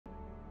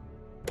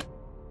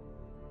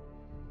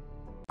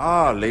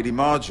Ah, Lady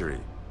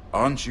Marjorie.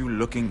 Aren't you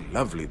looking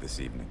lovely this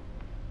evening?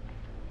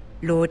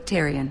 Lord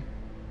Tyrion.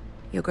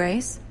 Your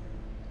Grace?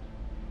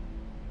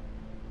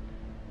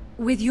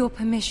 With your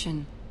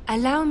permission,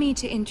 allow me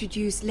to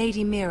introduce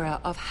Lady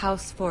Mira of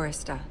House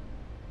Forrester.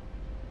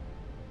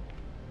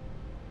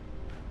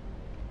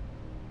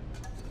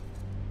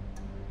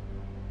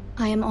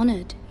 I am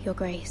honored, Your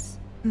Grace.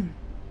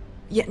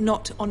 Yet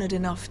not honored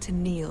enough to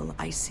kneel,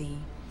 I see.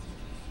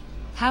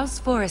 House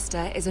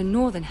Forrester is a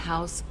northern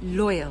house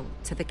loyal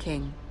to the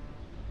king.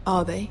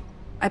 Are they?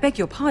 I beg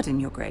your pardon,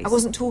 Your Grace. I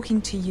wasn't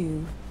talking to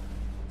you.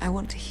 I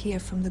want to hear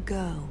from the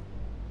girl.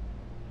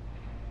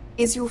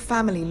 Is your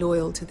family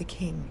loyal to the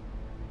king?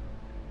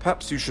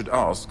 Perhaps you should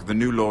ask the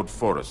new Lord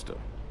Forrester.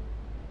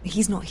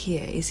 He's not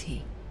here, is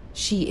he?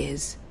 She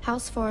is.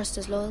 House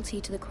Forrester's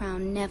loyalty to the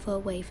crown never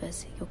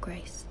wavers, Your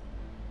Grace.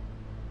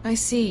 I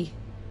see.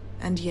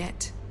 And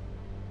yet...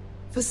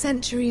 For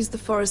centuries, the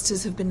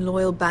Forresters have been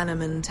loyal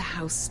bannermen to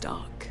House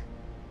Stark.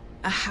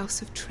 A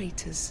house of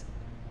traitors.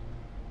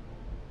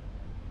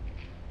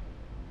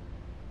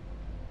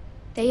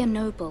 They are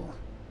noble,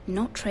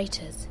 not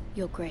traitors,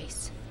 Your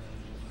Grace.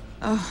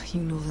 Oh,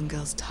 you northern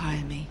girls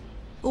tire me.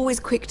 Always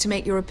quick to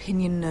make your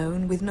opinion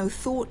known, with no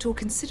thought or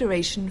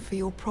consideration for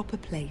your proper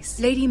place.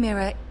 Lady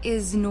Mira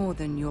is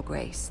northern, Your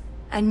Grace,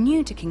 and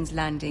new to King's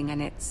Landing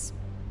and its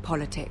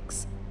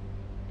politics.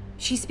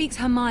 She speaks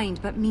her mind,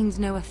 but means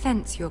no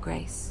offense, Your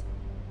Grace.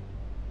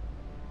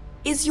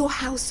 Is your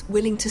house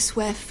willing to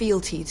swear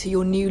fealty to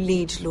your new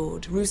liege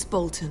lord, Roose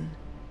Bolton?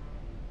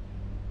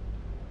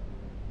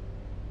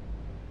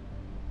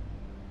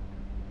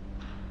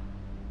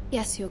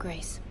 Yes, Your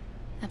Grace.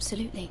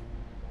 Absolutely.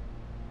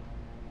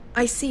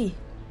 I see.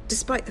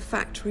 Despite the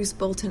fact Roose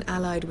Bolton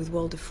allied with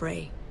Walder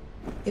Frey.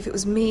 If it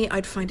was me,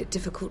 I'd find it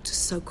difficult to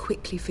so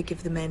quickly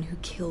forgive the men who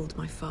killed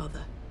my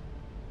father.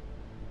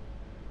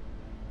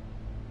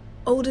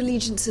 Old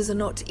allegiances are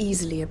not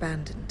easily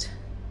abandoned.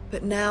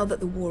 But now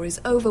that the war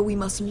is over, we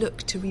must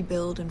look to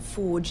rebuild and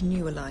forge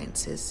new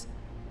alliances.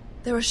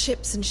 There are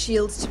ships and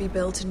shields to be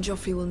built, and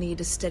Joffrey will need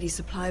a steady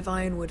supply of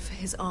ironwood for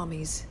his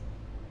armies.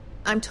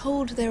 I'm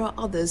told there are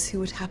others who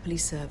would happily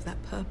serve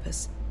that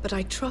purpose, but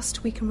I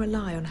trust we can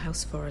rely on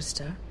House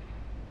Forrester.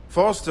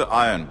 Forrester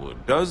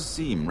Ironwood does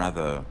seem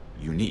rather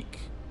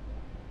unique.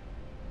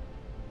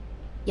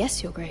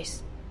 Yes, Your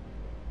Grace.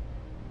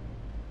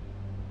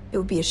 It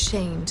would be a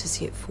shame to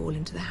see it fall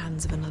into the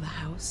hands of another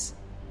house.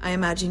 I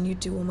imagine you'd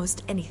do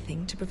almost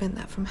anything to prevent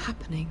that from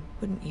happening,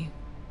 wouldn't you?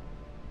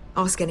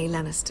 Ask any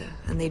Lannister,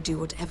 and they'd do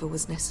whatever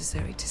was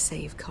necessary to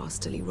save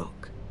Casterly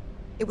Rock.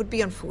 It would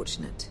be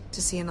unfortunate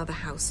to see another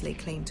house lay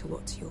claim to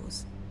what's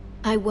yours.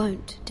 I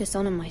won't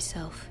dishonor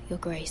myself, Your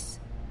Grace.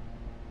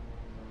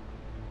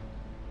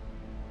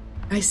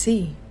 I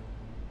see.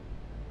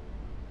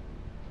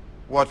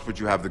 What would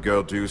you have the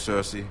girl do,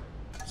 Cersei?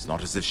 It's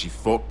not as if she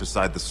fought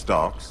beside the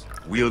Starks,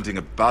 wielding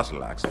a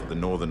battle axe for the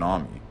Northern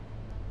Army.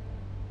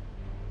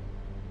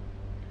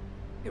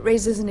 It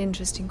raises an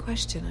interesting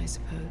question, I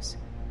suppose.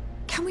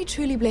 Can we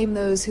truly blame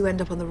those who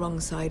end up on the wrong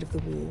side of the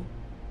war?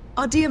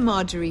 Our dear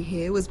Marjorie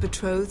here was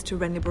betrothed to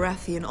Renly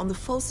Baratheon on the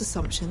false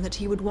assumption that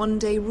he would one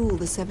day rule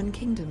the Seven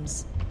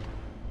Kingdoms.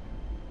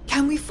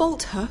 Can we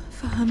fault her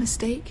for her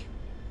mistake?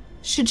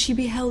 Should she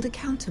be held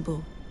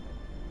accountable?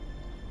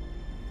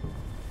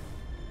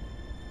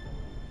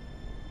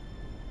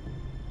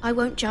 I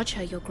won't judge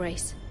her, Your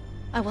Grace.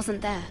 I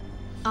wasn't there.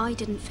 I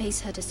didn't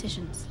face her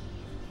decisions.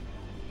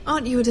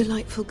 Aren't you a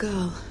delightful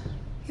girl?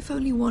 If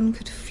only one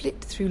could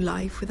flit through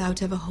life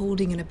without ever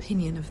holding an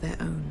opinion of their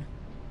own.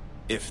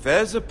 If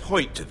there's a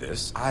point to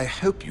this, I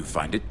hope you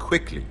find it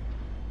quickly.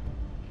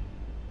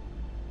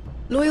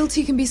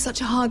 Loyalty can be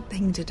such a hard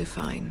thing to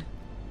define.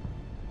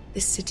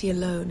 This city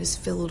alone is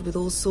filled with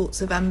all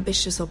sorts of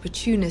ambitious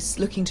opportunists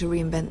looking to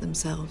reinvent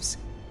themselves,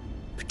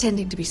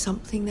 pretending to be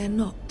something they're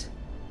not.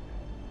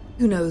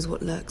 Who knows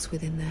what lurks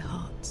within their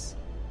hearts?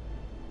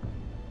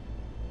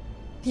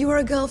 You are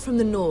a girl from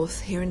the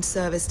north, here in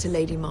service to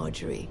Lady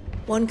Marjorie.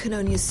 One can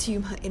only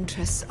assume her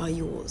interests are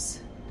yours.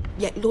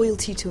 Yet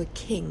loyalty to a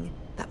king,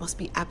 that must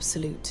be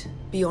absolute,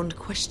 beyond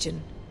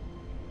question.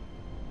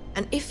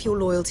 And if your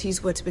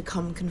loyalties were to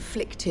become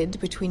conflicted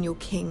between your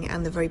king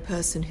and the very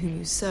person who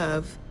you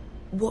serve,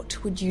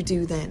 what would you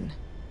do then?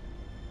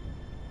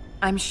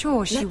 I'm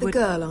sure she would... Let the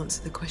girl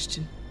answer the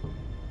question.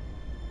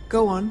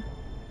 Go on.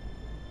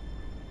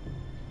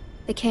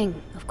 The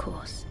king, of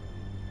course.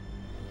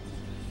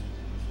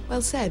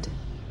 Well said.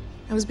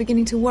 I was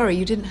beginning to worry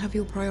you didn't have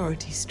your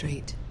priorities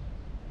straight.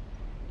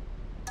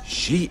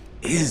 She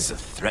is a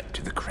threat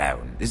to the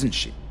crown, isn't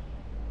she?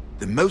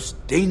 The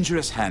most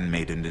dangerous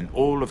handmaiden in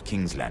all of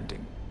King's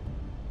Landing.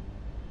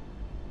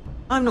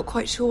 I'm not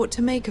quite sure what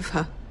to make of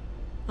her.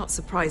 Not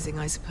surprising,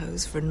 I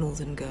suppose, for a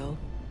northern girl,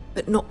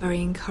 but not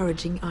very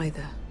encouraging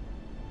either.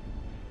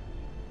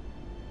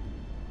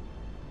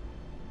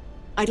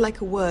 I'd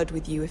like a word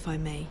with you, if I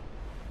may.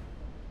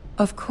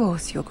 Of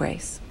course, Your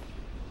Grace.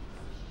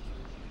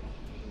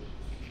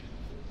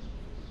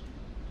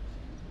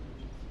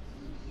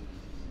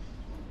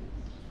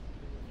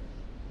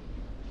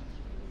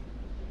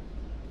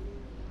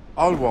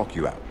 I'll walk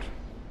you out.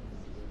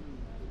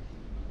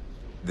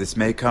 This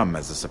may come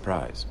as a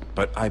surprise,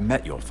 but I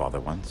met your father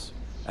once,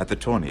 at the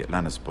tourney at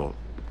Lannisport.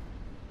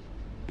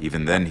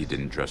 Even then he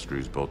didn't trust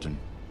Roose Bolton.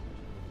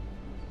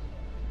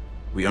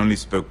 We only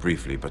spoke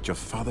briefly, but your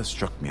father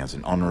struck me as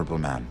an honorable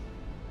man.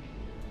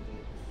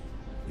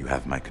 You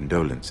have my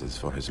condolences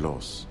for his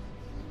loss.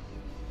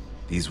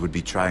 These would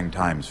be trying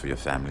times for your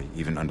family,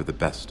 even under the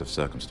best of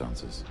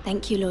circumstances.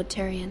 Thank you, Lord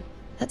Tyrion.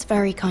 That's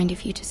very kind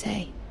of you to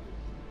say.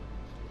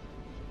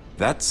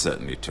 That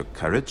certainly took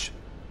courage.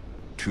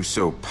 To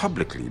so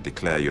publicly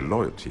declare your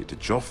loyalty to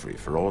Joffrey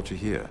for all to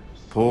hear.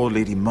 Poor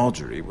Lady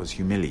Margaery was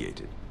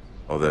humiliated,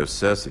 although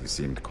Cersei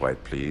seemed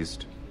quite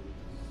pleased.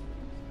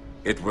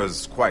 It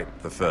was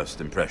quite the first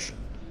impression.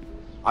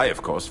 I,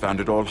 of course, found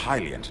it all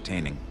highly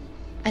entertaining.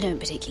 I don't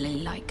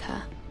particularly like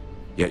her.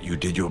 Yet you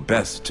did your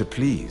best to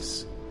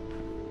please.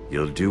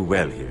 You'll do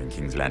well here in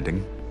King's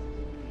Landing.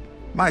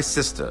 My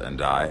sister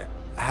and I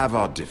have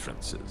our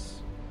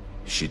differences.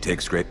 She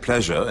takes great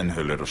pleasure in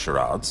her little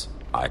charades.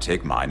 I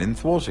take mine in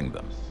thwarting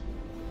them.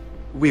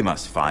 We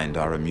must find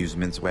our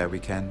amusements where we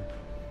can.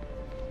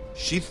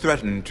 She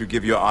threatened to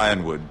give your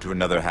ironwood to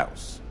another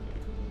house.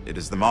 It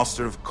is the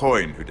Master of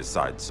Coin who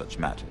decides such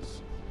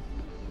matters.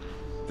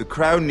 The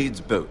Crown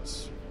needs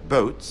boats.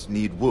 Boats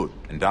need wood,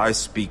 and I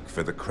speak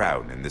for the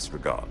Crown in this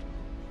regard.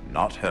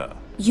 Not her.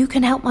 You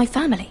can help my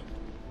family.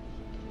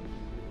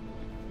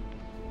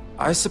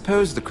 I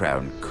suppose the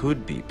Crown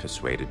could be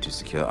persuaded to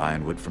secure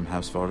ironwood from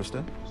House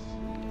Forrester.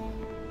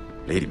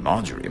 Lady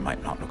Margaery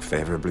might not look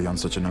favorably on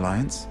such an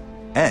alliance,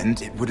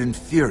 and it would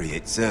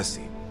infuriate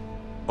Cersei.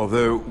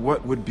 Although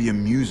what would be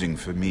amusing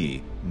for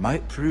me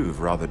might prove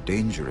rather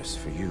dangerous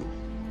for you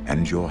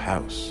and your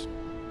house.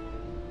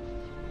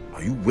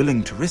 Are you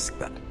willing to risk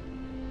that?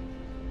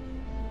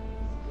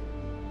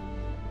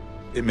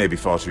 It may be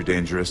far too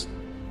dangerous.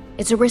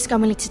 It's a risk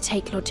I'm willing to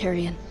take, Lord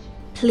Tyrion.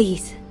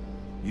 Please.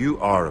 You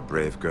are a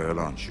brave girl,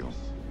 aren't you?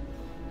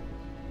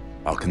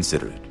 I'll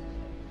consider it.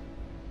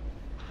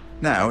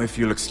 Now, if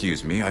you'll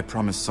excuse me, I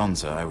promised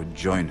Sansa I would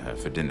join her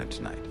for dinner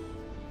tonight.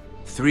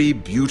 3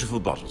 beautiful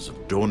bottles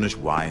of Dornish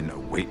wine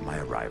await my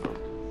arrival.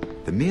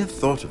 The mere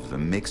thought of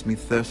them makes me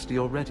thirsty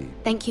already.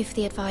 Thank you for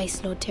the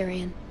advice, Lord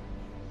Tyrion.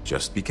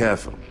 Just be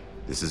careful.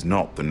 This is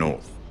not the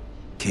North.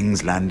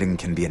 King's Landing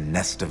can be a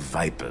nest of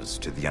vipers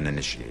to the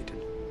uninitiated.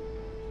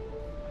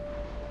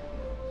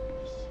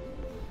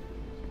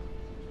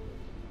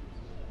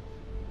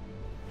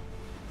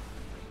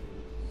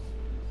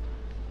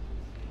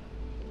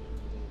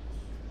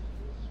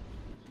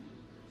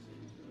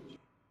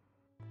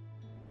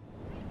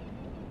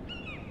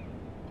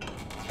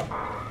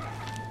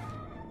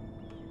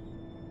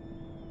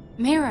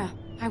 Mira,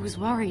 I was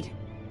worried.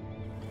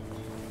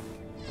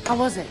 How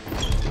was it?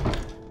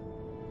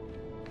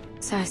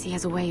 Cersei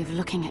has a way of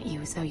looking at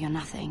you as though you're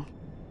nothing.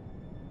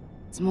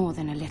 It's more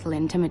than a little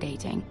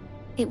intimidating.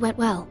 It went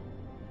well.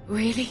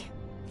 Really?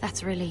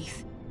 That's a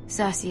relief.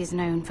 Cersei is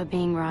known for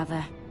being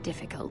rather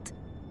difficult.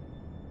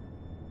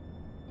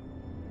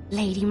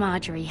 Lady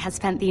Margaery has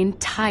spent the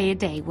entire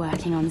day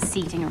working on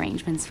seating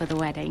arrangements for the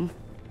wedding.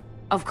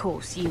 Of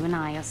course, you and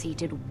I are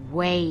seated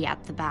way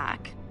at the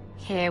back.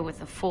 Here with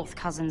the 4th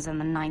cousins and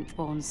the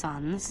 9th-born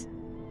sons.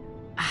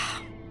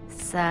 Ah,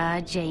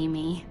 Sir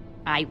Jaime.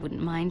 I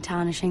wouldn't mind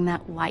tarnishing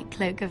that white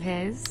cloak of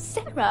his.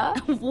 Sarah?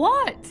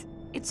 What?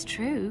 It's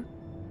true.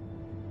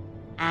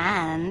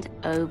 And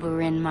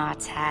Oberyn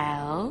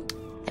Martell,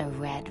 the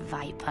Red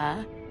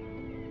Viper.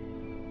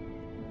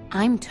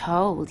 I'm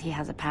told he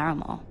has a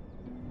paramour.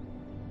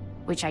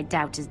 Which I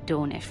doubt is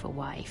Dornish for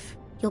wife.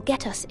 You'll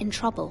get us in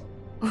trouble.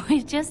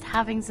 We're just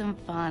having some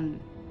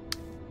fun.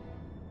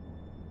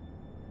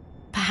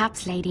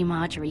 Perhaps Lady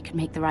Margaery could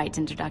make the right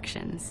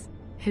introductions.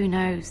 Who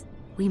knows?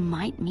 We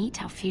might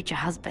meet our future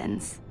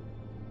husbands.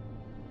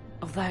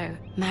 Although,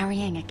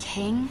 marrying a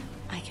king,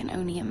 I can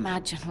only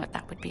imagine what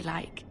that would be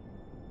like.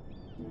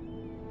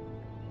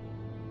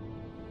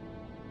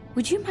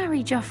 Would you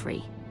marry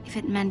Joffrey if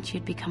it meant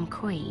you'd become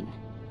queen?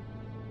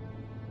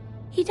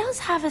 He does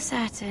have a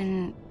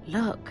certain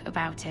look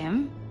about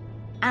him,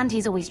 and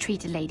he's always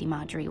treated Lady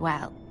Margaery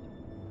well.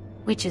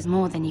 Which is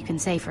more than you can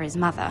say for his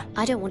mother.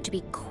 I don't want to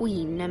be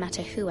queen, no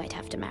matter who I'd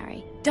have to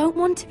marry. Don't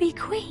want to be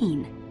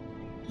queen?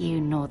 You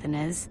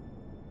northerners.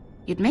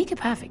 You'd make a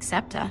perfect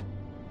scepter.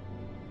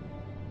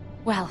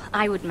 Well,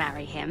 I would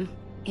marry him.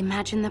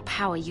 Imagine the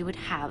power you would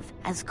have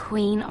as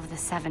Queen of the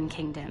 7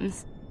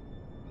 Kingdoms.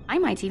 I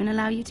might even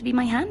allow you to be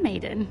my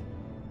handmaiden.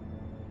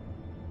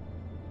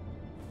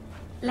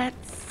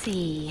 Let's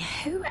see,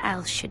 who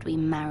else should we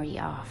marry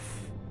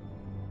off?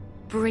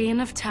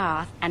 Brienne of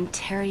Tarth and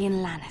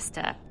Tyrion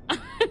Lannister.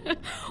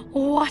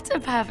 What a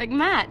perfect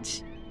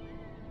match!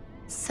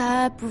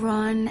 Sir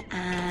Bronn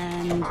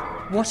and...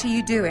 What are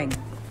you doing?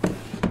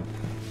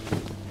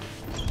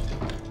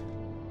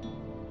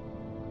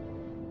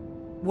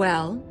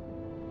 Well?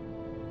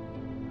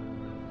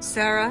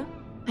 Sarah?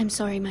 I'm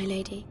sorry, my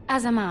lady.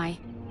 As am I.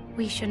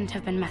 We shouldn't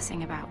have been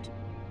messing about.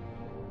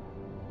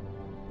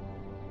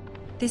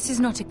 This is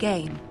not a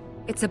game.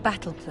 It's a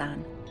battle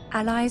plan.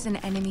 Allies and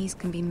enemies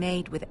can be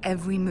made with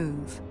every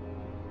move.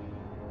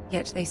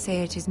 Yet they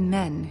say it is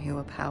men who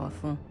are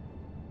powerful.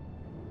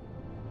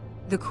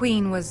 The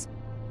Queen was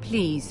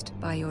pleased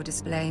by your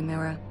display,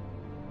 Mirror.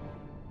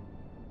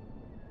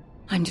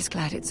 I'm just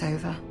glad it's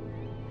over.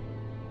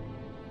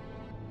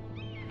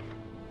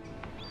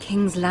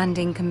 King's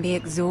Landing can be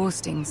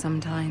exhausting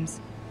sometimes.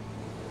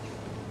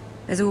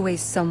 There's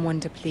always someone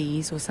to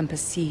please or some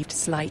perceived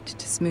slight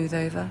to smooth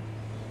over.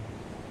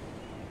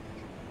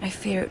 I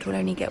fear it will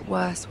only get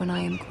worse when I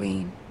am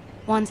Queen.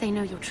 Once they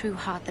know your true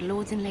heart, the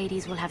lords and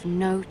ladies will have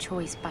no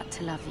choice but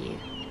to love you.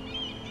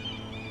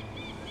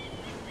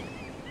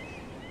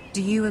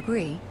 Do you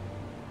agree?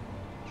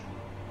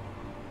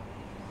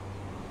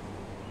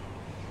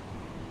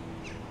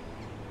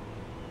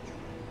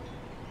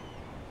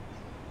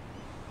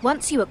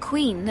 Once you are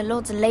queen, the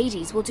lords and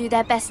ladies will do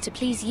their best to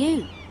please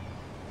you.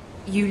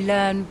 You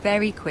learn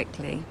very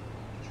quickly.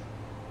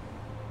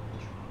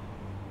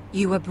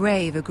 You were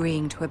brave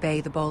agreeing to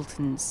obey the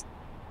Boltons.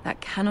 That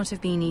cannot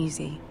have been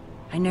easy.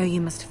 I know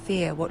you must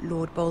fear what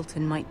Lord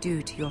Bolton might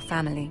do to your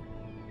family.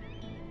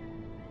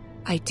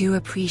 I do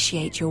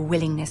appreciate your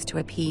willingness to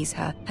appease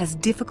her, as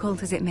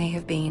difficult as it may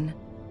have been.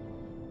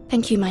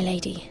 Thank you, my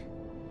lady.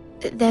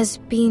 There's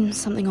been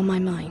something on my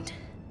mind.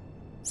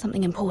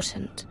 Something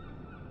important.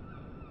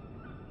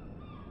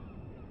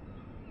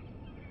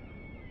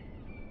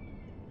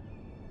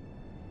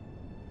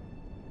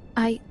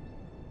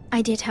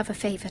 I did have a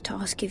favor to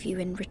ask of you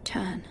in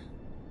return.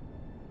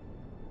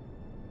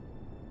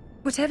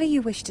 Whatever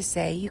you wish to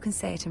say, you can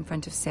say it in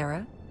front of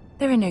Sarah.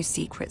 There are no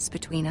secrets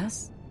between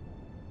us.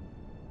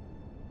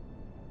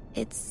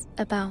 It's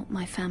about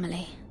my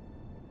family.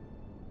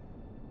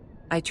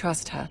 I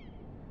trust her.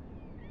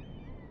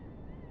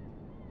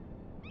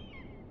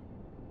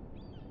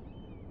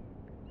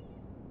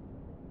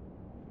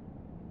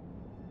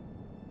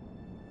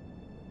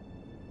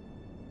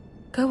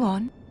 Go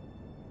on.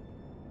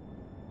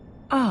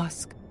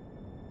 Ask.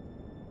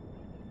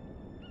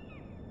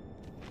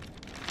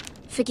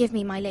 Forgive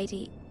me, my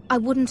lady. I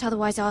wouldn't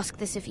otherwise ask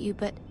this of you,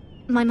 but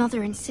my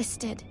mother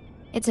insisted.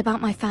 It's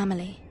about my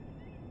family.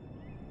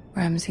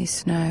 Ramsay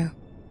Snow.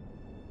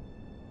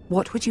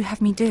 What would you have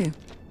me do?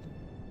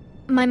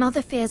 My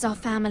mother fears our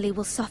family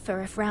will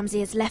suffer if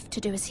Ramsay is left to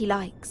do as he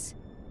likes.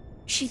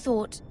 She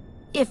thought,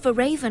 if a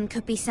raven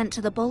could be sent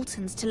to the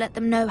Boltons to let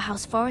them know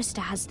House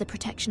Forrester has the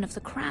protection of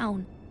the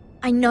crown.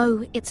 I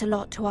know it's a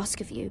lot to ask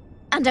of you,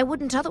 and I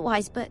wouldn't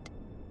otherwise, but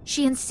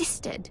she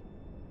insisted.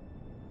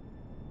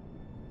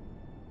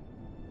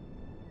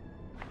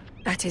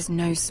 That is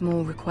no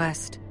small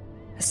request,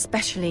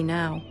 especially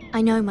now.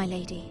 I know, my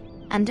lady,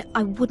 and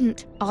I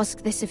wouldn't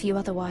ask this of you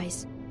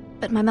otherwise.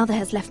 But my mother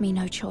has left me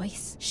no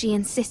choice. She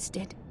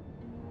insisted.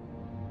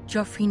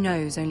 Joffrey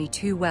knows only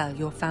too well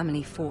your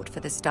family fought for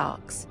the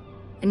Starks,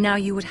 and now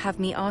you would have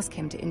me ask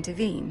him to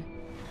intervene.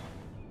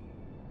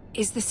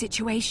 Is the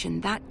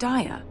situation that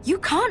dire? You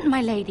can't,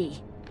 my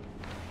lady.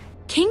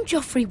 King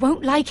Joffrey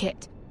won't like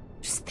it.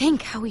 Just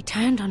think how he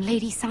turned on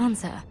Lady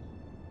Sansa.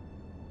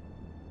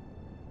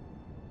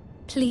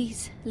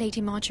 Please, Lady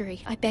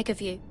Marjorie, I beg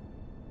of you.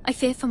 I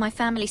fear for my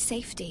family's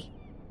safety.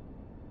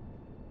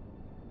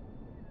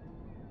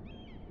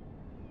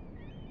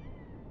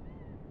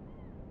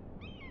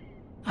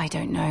 I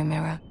don't know,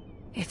 Mirror.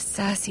 If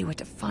Cersei were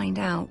to find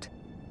out...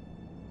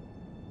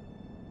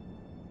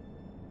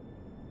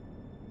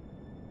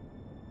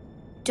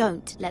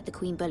 Don't let the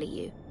Queen bully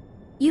you.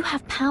 You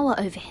have power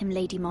over him,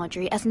 Lady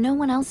Marjorie, as no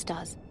one else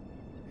does.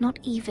 Not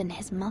even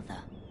his mother.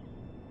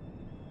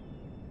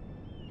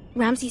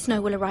 Ramsay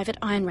Snow will arrive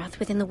at Ironrath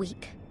within the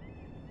week.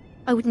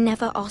 I would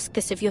never ask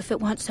this of you if it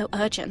weren't so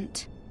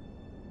urgent.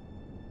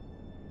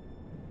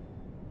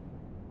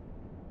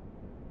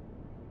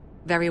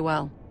 Very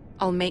well.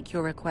 I'll make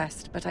your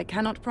request, but I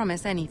cannot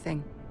promise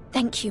anything.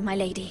 Thank you, my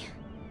lady.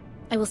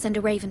 I will send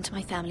a raven to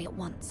my family at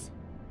once.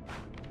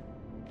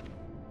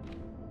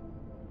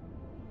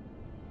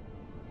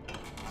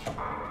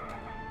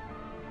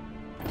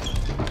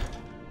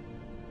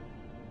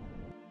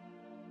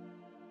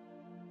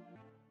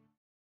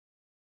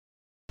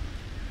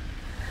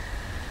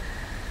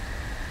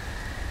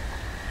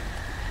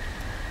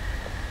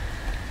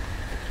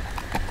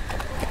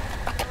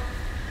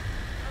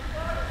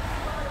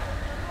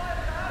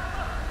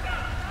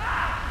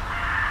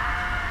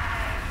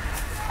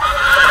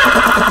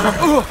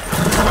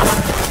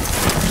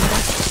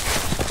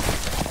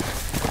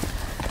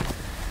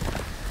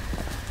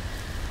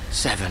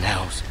 Seven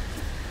hells.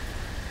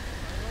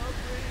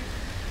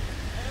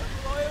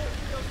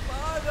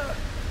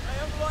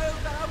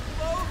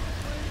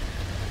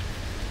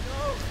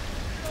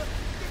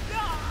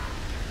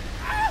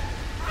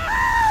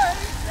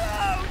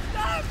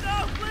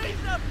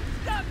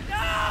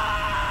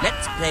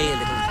 Let's play a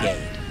little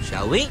game,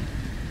 shall we?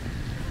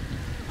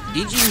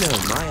 Did you know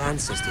my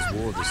ancestors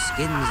wore the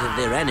skins of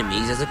their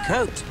enemies as a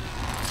coat?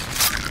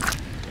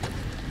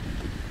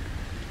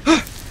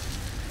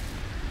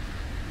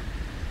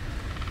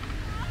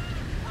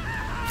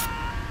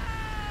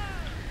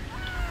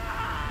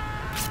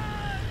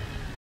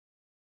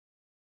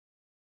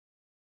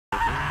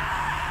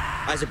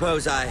 I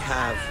suppose I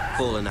have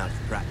fallen out of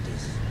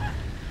practice.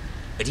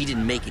 But he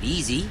didn't make it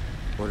easy.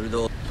 What with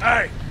all...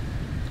 Hey!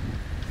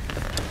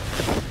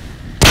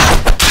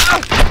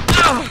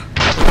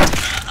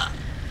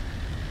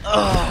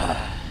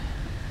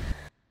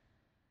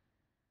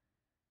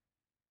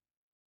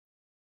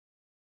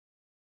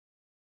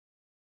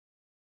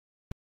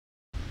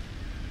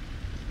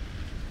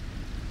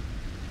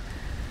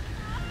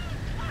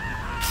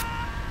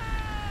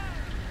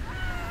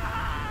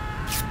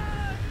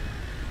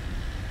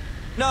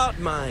 Not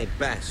my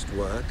best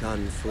work,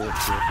 unfortunately.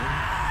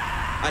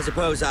 I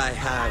suppose I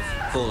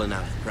have fallen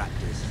out of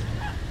practice.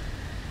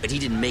 But he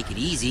didn't make it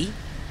easy.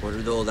 What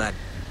with all that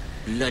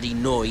bloody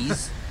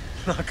noise.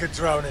 Like a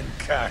drowning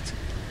cat.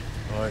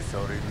 I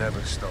thought he'd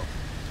never stop.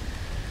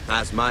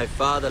 As my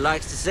father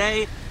likes to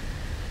say,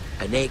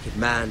 a naked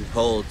man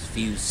holds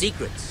few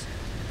secrets.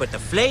 But the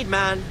flayed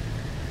man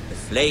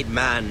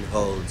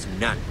holds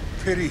none.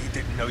 Pity he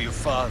didn't know your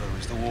father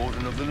was the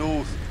Warden of the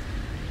North.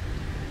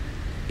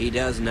 He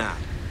does now.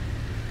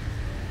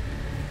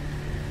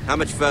 How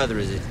much further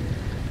is it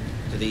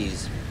to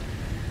these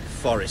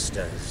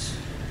foresters?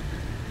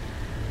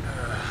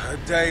 A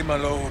day, my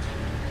lord.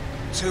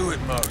 2 at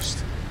most.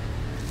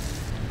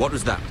 What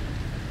was that?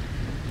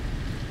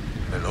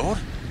 My lord?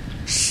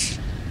 Shh!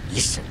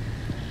 Listen.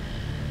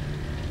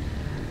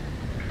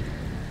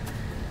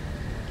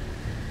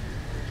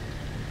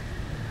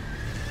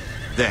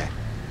 There.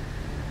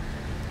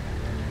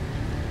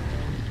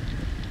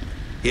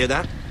 Hear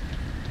that?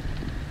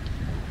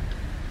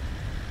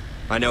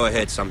 I know I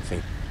heard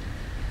something.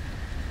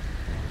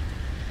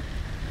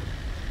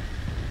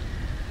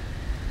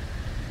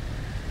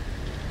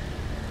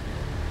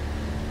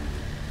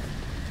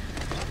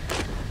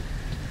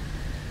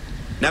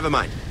 Never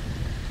mind.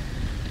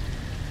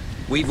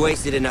 We've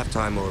wasted enough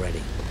time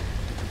already.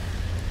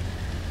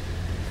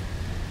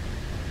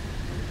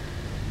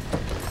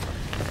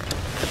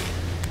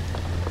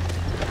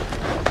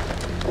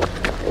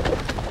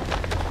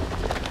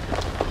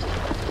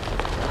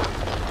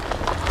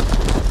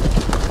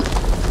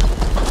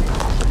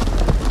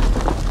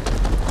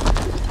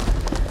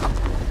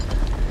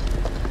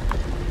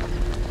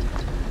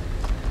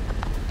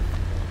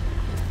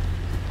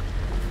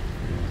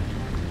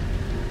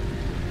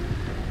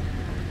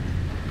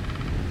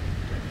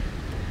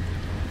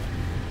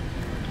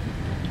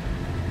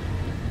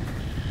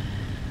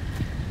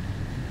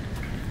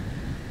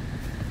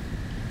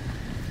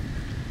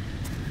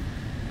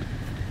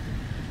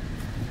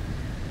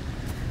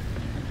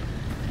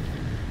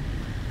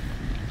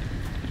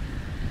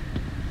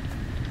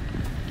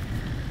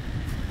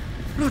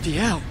 Bloody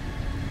hell.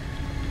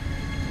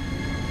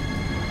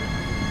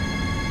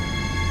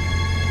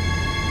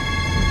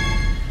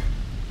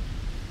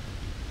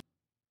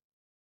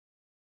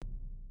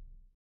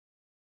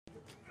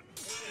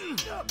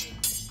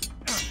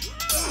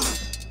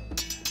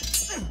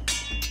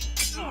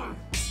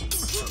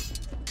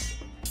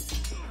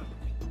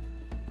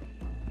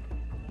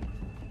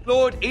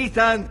 Lord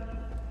Ethan,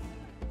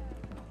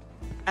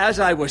 as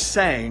I was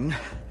saying,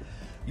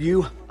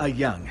 you are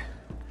young.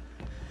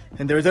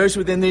 And there are those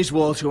within these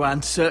walls who are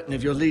uncertain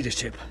of your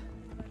leadership.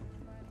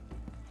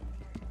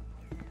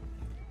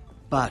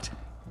 But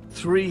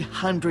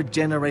 300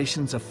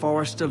 generations of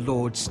Forester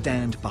Lords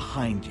stand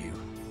behind you.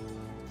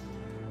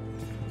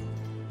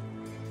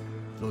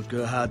 Lord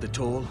Gerhard the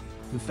Tall,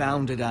 who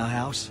founded our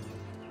house,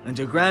 and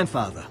your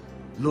grandfather,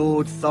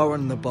 Lord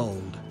Thorin the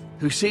Bold,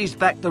 who seized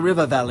back the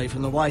river valley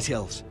from the White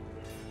Hills.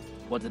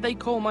 What did they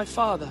call my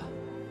father?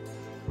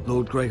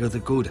 Lord Gregor the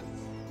Good.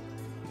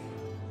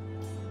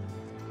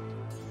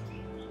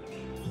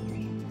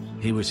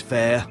 He was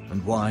fair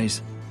and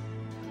wise,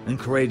 and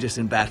courageous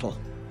in battle.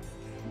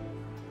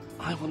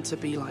 I want to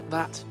be like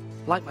that,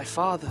 like my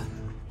father.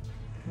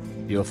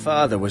 Your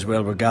father was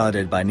well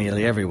regarded by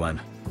nearly everyone.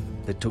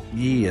 It took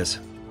years,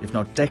 if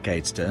not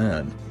decades, to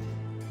earn.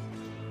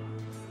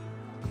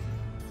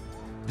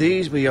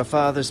 These were your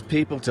father's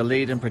people to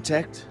lead and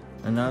protect,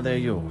 and now they're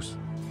yours.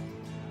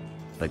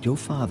 But your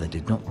father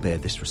did not bear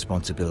this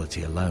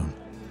responsibility alone.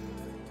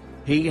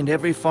 He and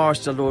every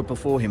Forester Lord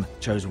before him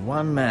chose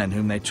one man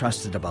whom they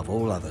trusted above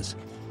all others,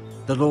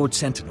 the Lord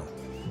Sentinel.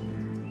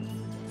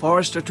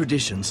 Forester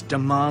traditions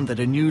demand that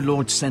a new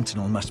Lord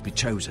Sentinel must be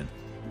chosen.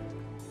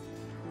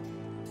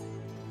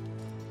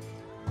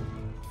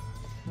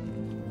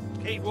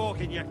 Keep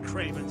walking, you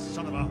craven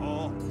son of a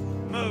whore.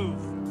 Move!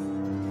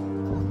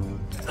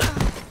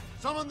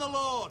 Summon the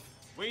Lord!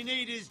 We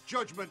need his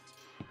judgment.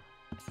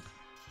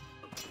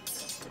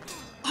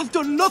 I've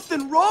done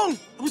nothing wrong!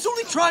 I was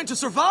only trying to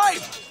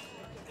survive!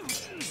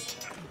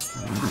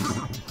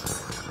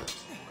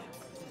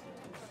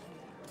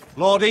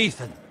 Lord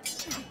Ethan.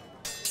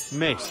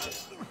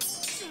 Missed.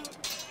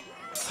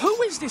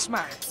 Who is this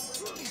man?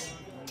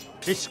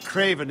 This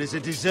craven is a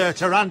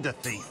deserter and a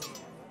thief.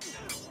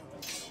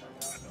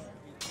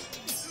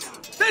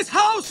 This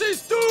house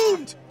is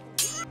doomed!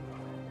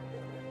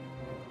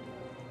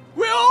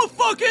 We all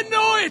fucking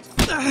know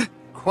it!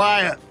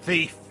 Quiet,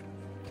 thief.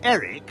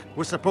 Eric,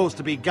 was supposed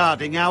to be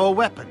guarding our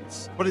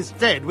weapons, but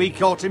instead we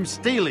caught him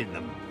stealing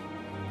them.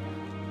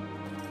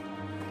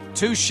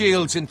 2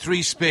 shields and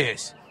 3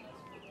 spears.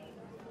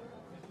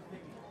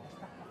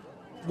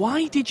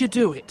 Why did you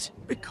do it?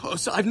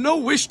 Because I've no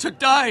wish to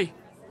die.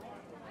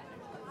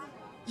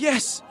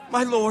 Yes,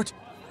 my lord,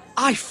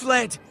 I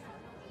fled.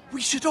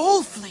 We should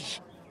all flee.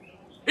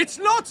 It's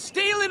not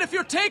stealing if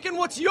you're taking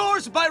what's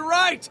yours by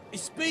right. He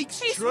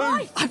speaks true.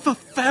 Right. I've a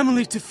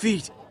family to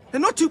feed,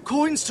 and not 2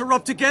 coins to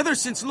rub together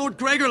since Lord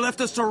Gregor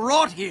left us to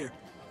rot here.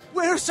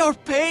 Where's our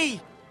pay?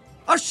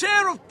 Our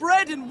share of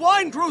bread and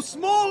wine grows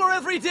smaller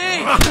every day.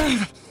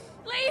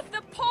 Leave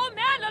the poor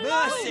man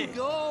alone! Mercy,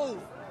 go!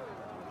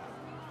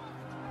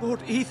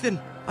 Lord Ethan,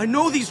 I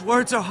know these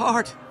words are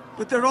hard,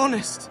 but they're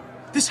honest.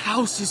 This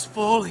house is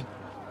falling.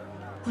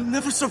 We'll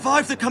never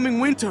survive the coming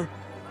winter.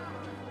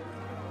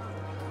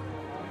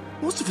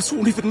 Most of us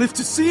won't even live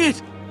to see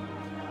it.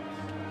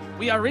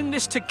 We are in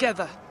this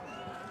together.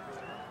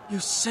 You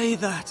say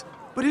that,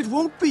 but it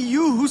won't be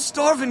you who's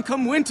starving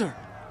come winter.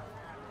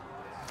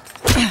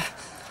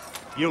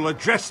 You'll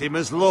address him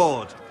as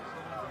Lord.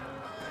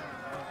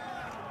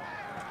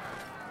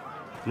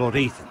 Lord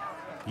Ethan,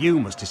 you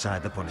must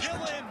decide the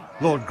punishment.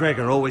 Lord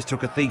Gregor always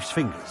took a thief's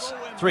fingers.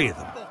 3 of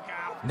them.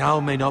 Now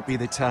may not be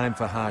the time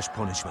for harsh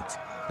punishment.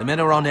 The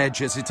men are on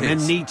edge as it is.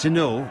 Men need to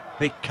know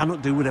they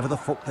cannot do whatever the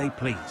fuck they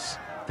please.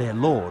 Their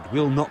lord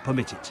will not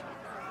permit it.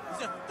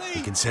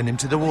 We can send him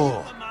to the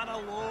war.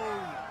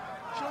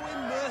 Show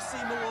him mercy,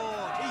 my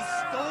lord. He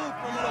stole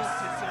from us.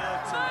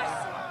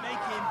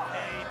 Make him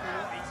pay for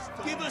what he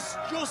stole. Give us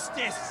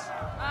justice.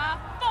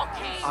 Fuck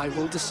him! I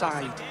will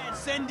decide.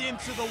 Send him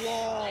to the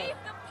wall. Leave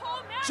the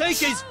poor man Take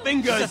his alone.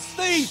 fingers. He's a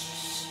thief!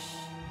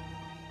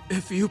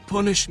 If you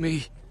punish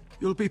me,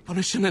 you'll be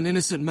punishing an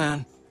innocent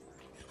man.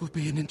 It will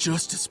be an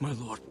injustice, my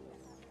lord.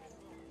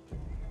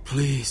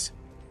 Please,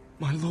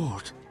 my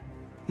lord.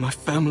 My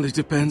family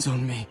depends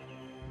on me.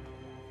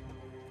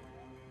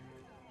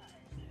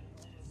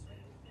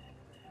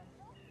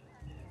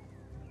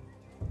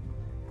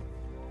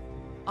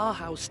 Our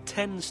house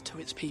tends to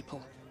its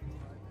people.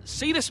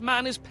 See, this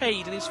man is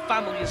paid and his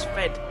family is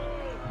fed.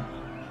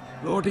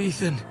 Lord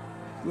Ethan,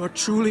 you are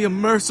truly a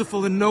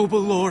merciful and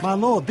noble lord. My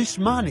lord, this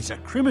man is a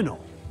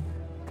criminal.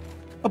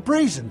 A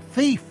brazen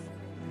thief.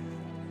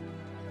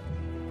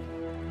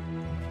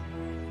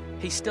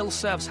 He still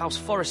serves House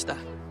Forrester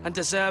and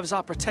deserves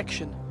our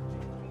protection.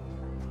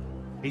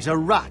 He's a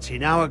rat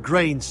in our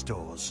grain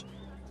stores.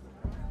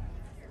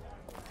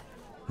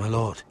 My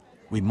lord,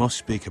 we must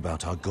speak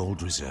about our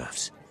gold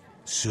reserves.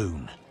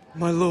 Soon.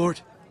 My lord,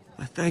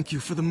 I thank you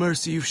for the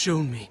mercy you've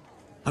shown me.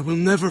 I will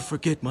never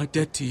forget my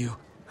debt to you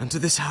and to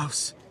this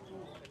house.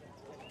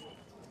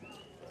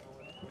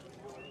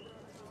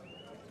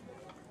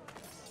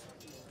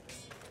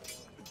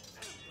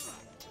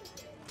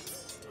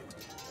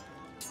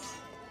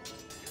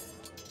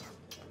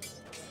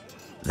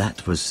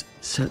 That was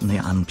certainly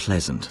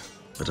unpleasant,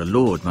 but a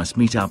lord must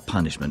mete out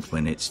punishment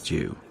when it's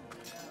due.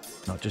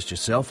 Not just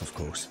yourself, of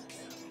course.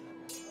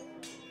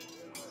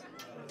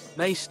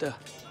 Maester,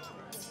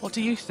 what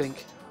do you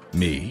think?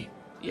 Me?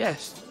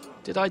 Yes.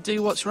 Did I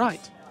do what's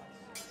right?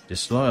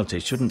 Disloyalty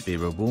shouldn't be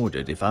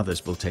rewarded if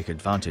others will take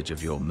advantage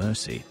of your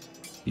mercy.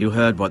 You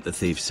heard what the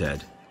thief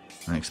said.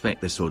 I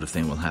expect this sort of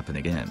thing will happen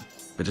again.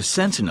 But a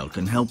sentinel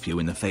can help you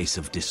in the face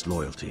of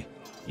disloyalty.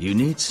 You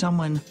need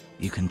someone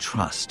you can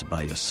trust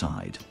by your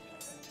side.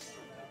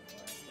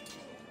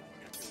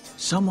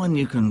 Someone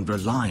you can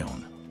rely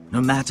on, no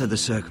matter the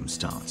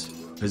circumstance.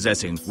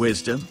 Possessing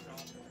wisdom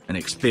and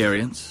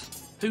experience.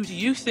 Who do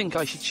you think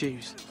I should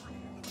choose?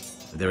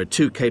 There are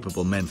 2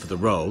 capable men for the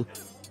role.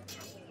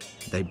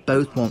 They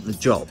both want the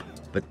job,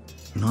 but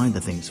neither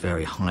thinks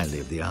very highly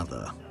of the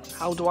other.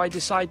 How do I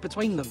decide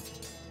between them?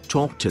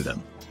 Talk to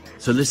them.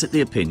 Solicit the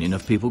opinion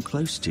of people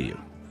close to you.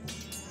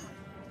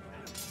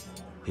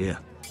 Here,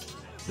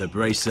 the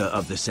bracer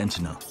of the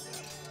Sentinel.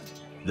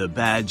 The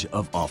badge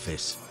of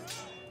office.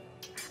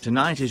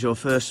 Tonight is your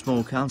first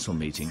small council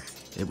meeting.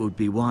 It would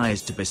be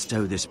wise to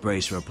bestow this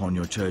bracer upon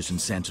your chosen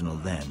Sentinel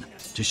then,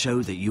 to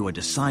show that you are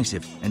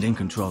decisive and in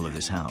control of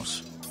this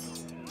house.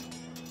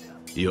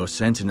 Your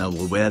Sentinel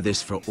will wear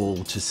this for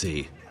all to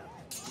see.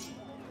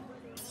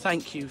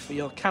 Thank you for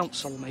your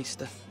counsel,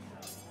 Maester.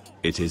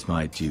 It is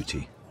my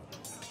duty.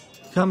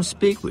 Come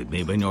speak with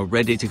me when you're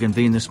ready to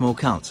convene the small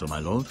council, my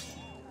lord.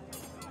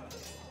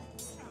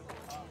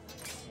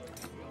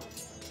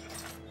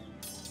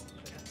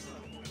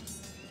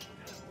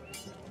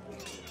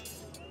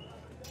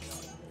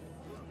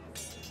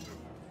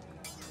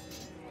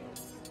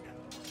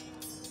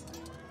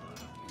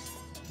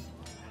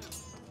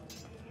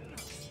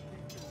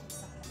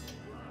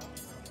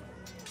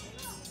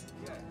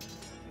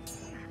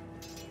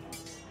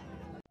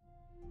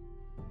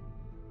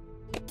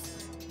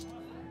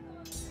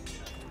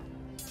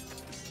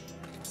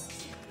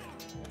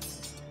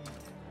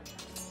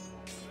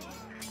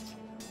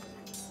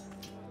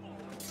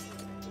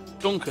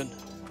 Duncan.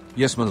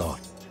 Yes, my lord.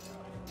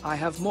 I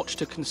have much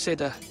to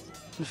consider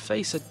and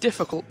face a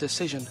difficult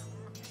decision.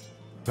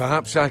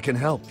 Perhaps I can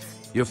help.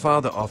 Your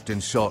father often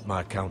sought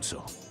my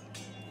counsel.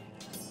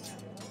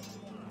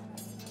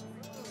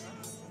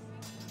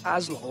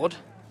 As Lord,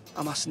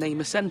 I must name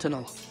a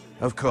sentinel.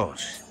 Of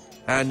course.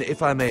 And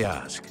if I may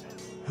ask,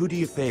 who do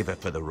you favor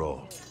for the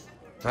role?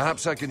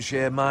 Perhaps I can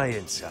share my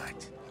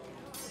insight.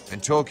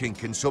 And talking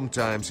can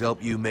sometimes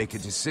help you make a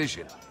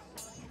decision.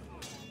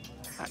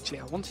 Actually,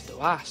 I wanted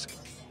to ask,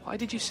 why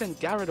did you send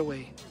Garrett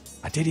away?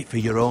 I did it for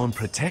your own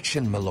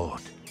protection, my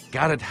lord.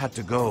 Garrett had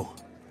to go.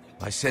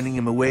 By sending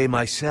him away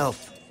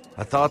myself,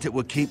 I thought it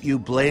would keep you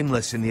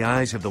blameless in the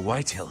eyes of the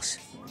Whitehills.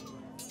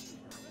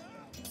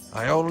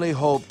 I only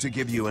hope to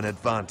give you an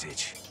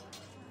advantage,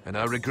 and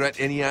I regret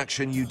any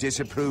action you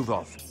disapprove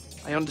of.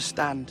 I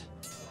understand.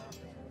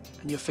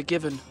 And you're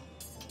forgiven.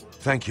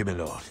 Thank you, my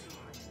lord.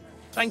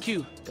 Thank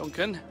you,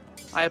 Duncan.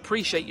 I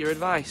appreciate your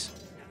advice.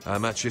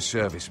 I'm at your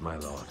service, my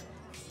lord.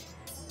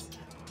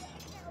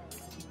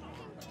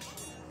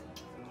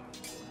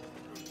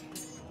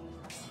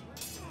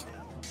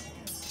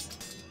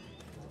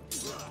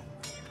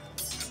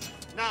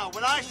 Now,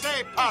 when I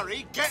say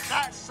parry, get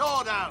that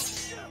sword out!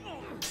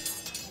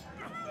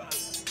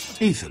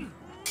 Ethan.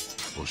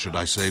 Or should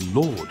I say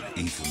Lord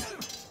Ethan?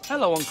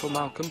 Hello, Uncle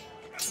Malcolm.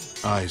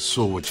 I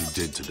saw what you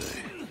did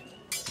today.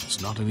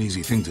 It's not an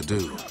easy thing to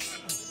do,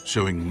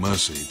 showing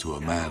mercy to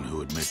a man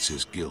who admits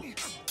his guilt.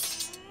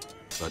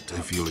 But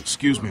if you'll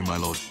excuse me, my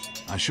lord,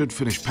 I should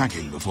finish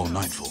packing before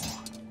nightfall.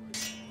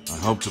 I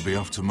hope to be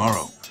off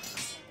tomorrow,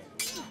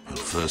 at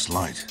first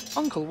light.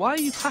 Uncle, why are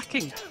you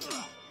packing?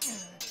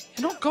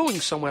 You're not going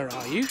somewhere,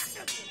 are you?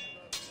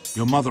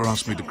 Your mother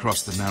asked me to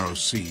cross the narrow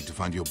sea to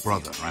find your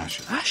brother,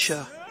 Asher.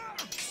 Asher?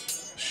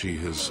 She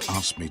has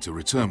asked me to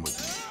return with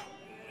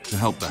him, to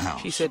help the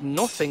house. She said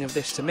nothing of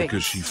this to me.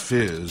 Because she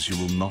fears you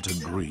will not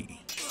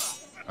agree.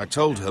 I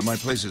told her my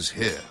place is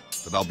here,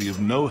 that I'll be of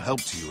no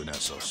help to you in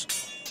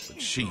Essos. But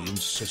she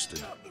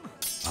insisted.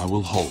 I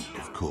will hold,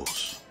 of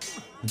course,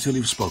 until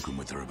you've spoken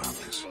with her about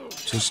this.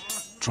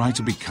 Just try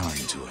to be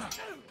kind to her.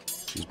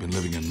 She's been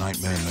living a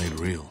nightmare made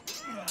real.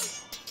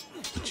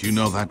 But you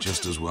know that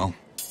just as well.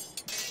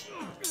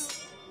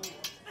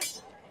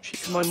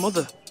 She's my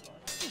mother.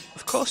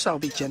 Of course I'll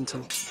be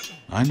gentle.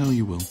 I know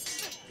you will.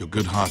 You're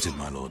good-hearted,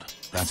 my lord.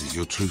 That is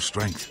your true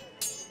strength.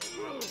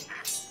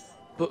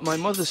 But my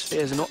mother's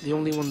fears are not the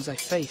only ones I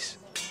face.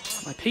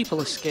 My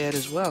people are scared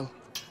as well.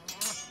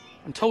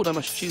 I'm told I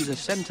must choose a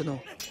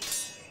sentinel.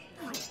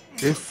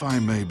 If I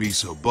may be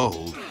so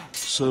bold,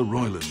 Sir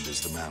Royland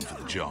is the man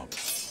for the job.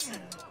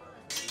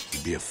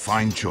 He'd be a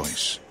fine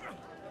choice.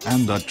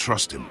 And I'd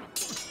trust him.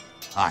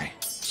 Aye,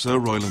 Sir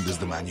Royland is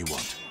the man you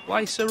want.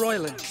 Why Sir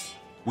Royland?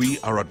 We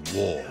are at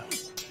war.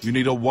 You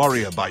need a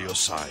warrior by your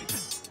side.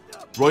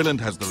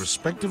 Royland has the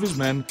respect of his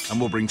men and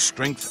will bring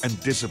strength and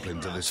discipline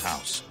to this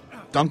house.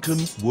 Duncan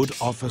would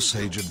offer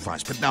sage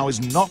advice, but now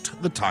is not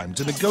the time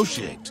to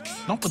negotiate.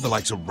 Not with the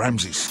likes of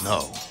Ramsay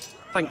Snow.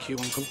 Thank you,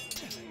 Uncle.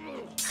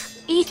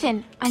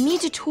 Ethan, I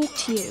need to talk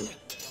to you.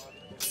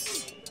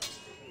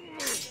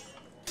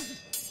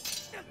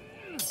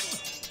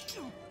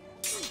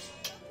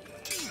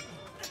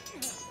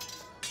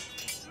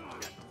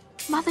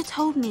 Mother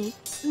told me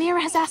Mira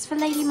has asked for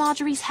Lady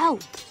Marjorie's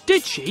help.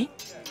 Did she?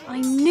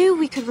 I knew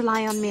we could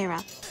rely on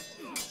Mira.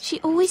 She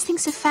always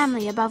thinks of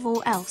family above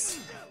all else.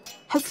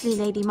 Hopefully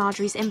Lady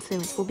Marjorie's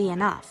influence will be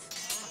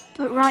enough.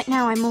 But right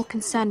now I'm more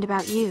concerned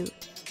about you.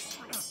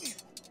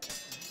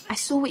 I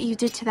saw what you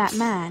did to that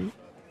man.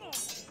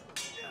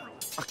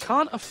 I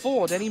can't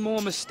afford any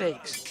more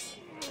mistakes.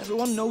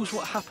 Everyone knows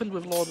what happened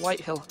with Lord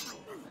Whitehill.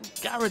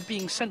 Garrett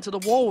being sent to the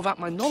war without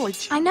my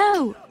knowledge. I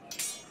know.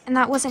 And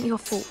that wasn't your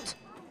fault.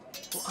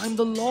 Well, I'm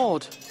the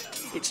Lord.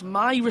 It's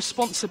my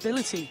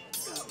responsibility.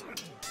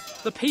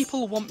 The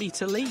people want me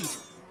to lead.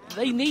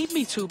 They need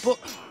me to, but...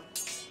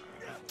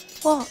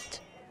 What?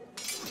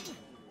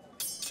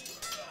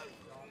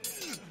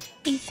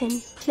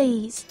 Ethan,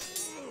 please.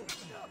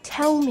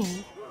 Tell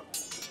me.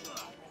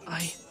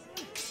 I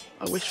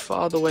wish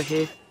Father were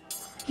here.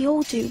 We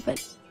all do, but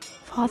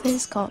Father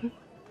is gone.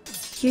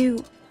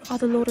 You are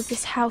the lord of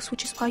this house,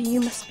 which is why you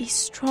must be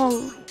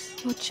strong.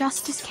 You're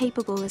just as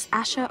capable as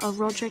Asher or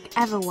Roderick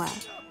ever were.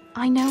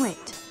 I know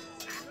it.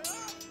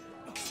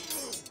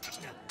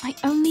 I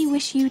only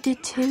wish you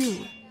did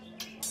too.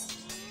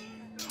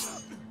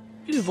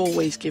 You've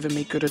always given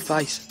me good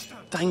advice.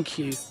 Thank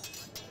you.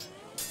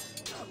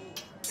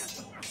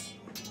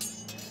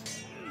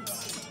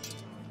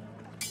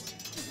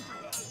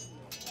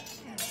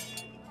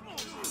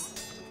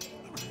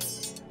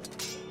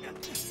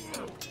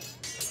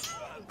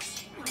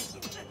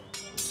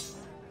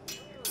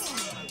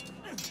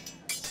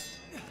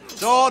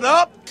 Sword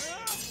up!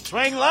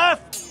 Swing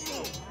left!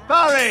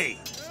 Parry!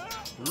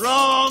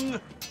 Wrong!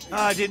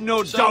 I didn't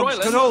know Sir dogs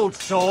Royland, could hold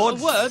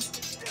swords. A word?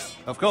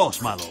 Of course,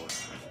 my lord.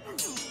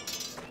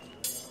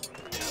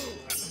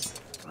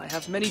 I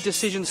have many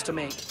decisions to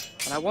make,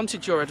 and I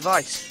wanted your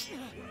advice.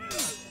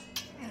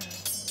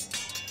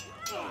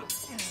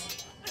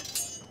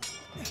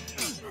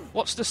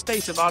 What's the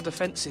state of our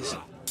defences?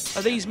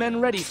 Are these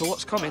men ready for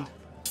what's coming?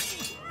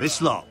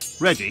 This lot,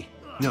 ready?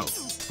 No,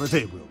 but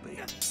they will be.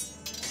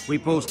 We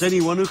post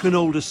anyone who can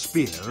hold a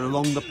spear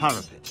along the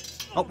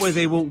parapet, up where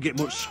they won't get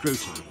much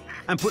scrutiny,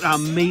 and put our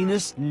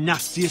meanest,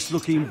 nastiest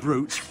looking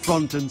brutes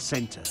front and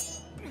centre.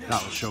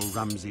 That'll show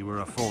Ramsay we're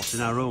a force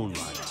in our own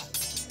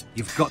right.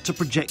 You've got to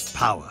project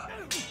power,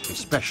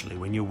 especially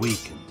when you're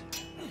weakened.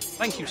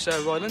 Thank you,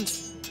 Sir Royland.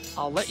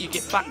 I'll let you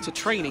get back to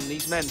training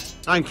these men.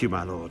 Thank you,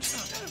 my lord.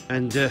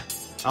 And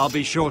I'll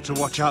be sure to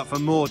watch out for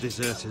more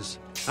deserters.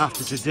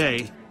 After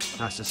today,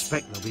 I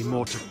suspect there'll be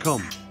more to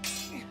come.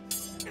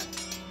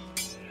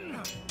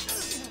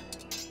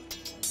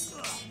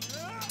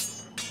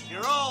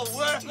 You're all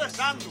worthless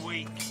and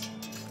weak.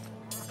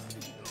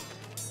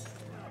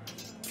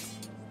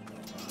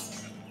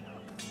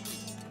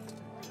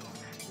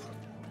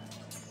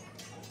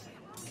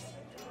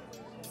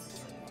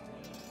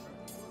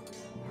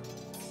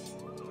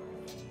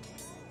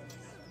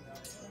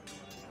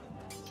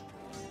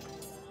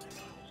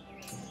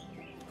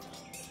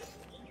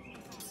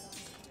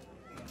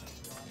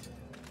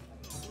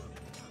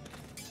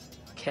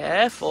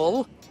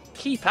 Careful.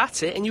 Keep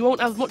at it and you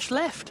won't have much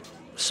left.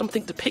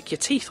 Something to pick your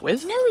teeth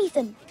with. No,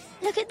 Ethan.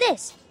 Look at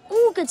this.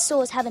 All good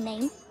swords have a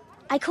name.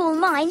 I call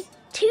mine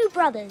Two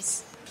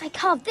Brothers. I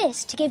carved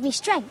this to give me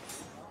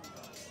strength.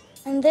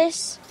 And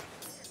this,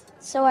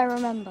 so I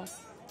remember.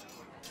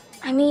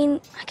 I mean,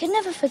 I could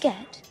never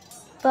forget.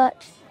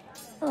 But,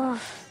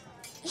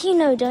 you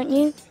know, don't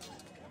you?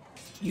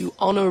 You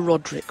honour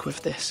Roderick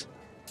with this.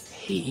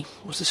 He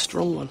was a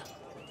strong one.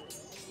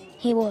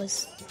 He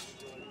was.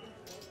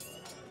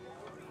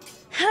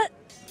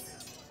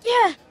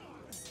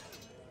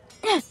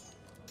 Yeah.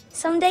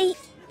 Someday,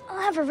 I'll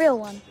have a real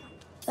one.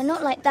 But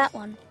not like that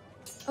one.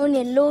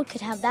 Only a lord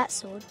could have that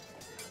sword.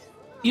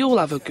 You'll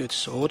have a good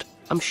sword.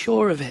 I'm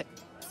sure of it.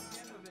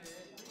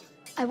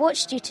 I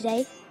watched you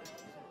today.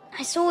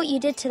 I saw what you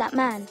did to that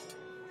man.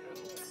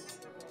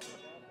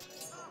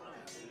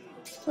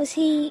 Was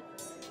he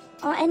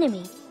our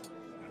enemy?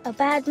 A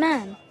bad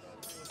man?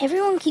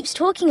 Everyone keeps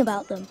talking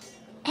about them.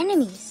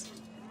 Enemies.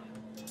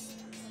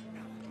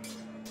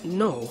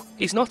 No,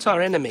 he's not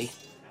our enemy.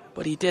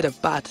 But he did a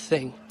bad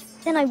thing.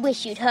 Then I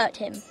wish you'd hurt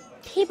him.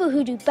 People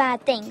who do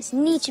bad things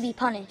need to be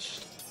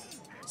punished.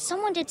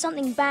 Someone did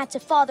something bad to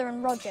Father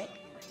and Roderick.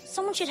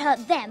 Someone should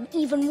hurt them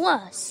even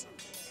worse.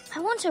 I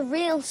want a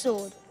real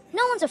sword.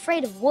 No one's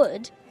afraid of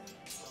wood.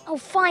 I'll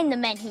find the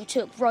men who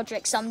took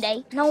Roderick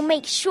someday, and I'll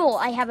make sure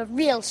I have a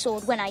real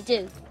sword when I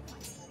do.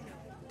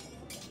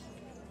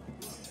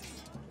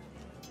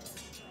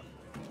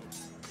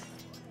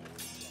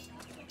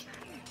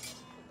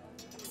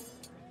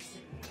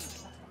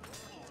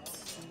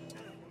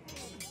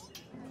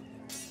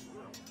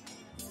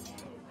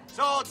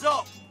 Swords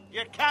up!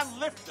 You can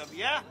lift them,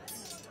 yeah?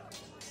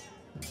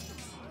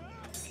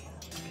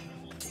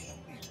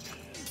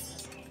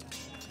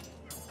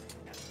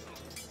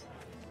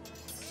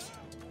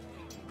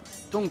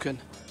 Duncan,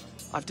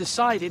 I've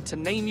decided to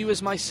name you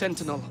as my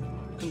sentinel.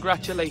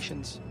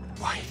 Congratulations.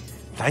 Why,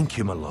 thank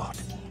you, my lord.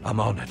 I'm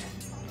honoured.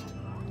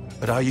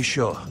 But are you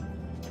sure?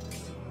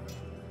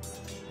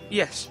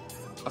 Yes,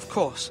 of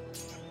course.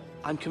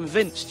 I'm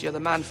convinced you're the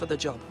man for the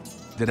job.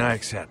 Then I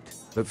accept.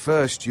 But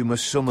first, you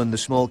must summon the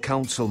small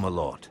council, my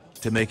lord,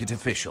 to make it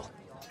official.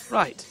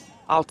 Right.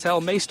 I'll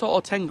tell Maester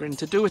Ortengrin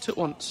to do it at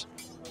once.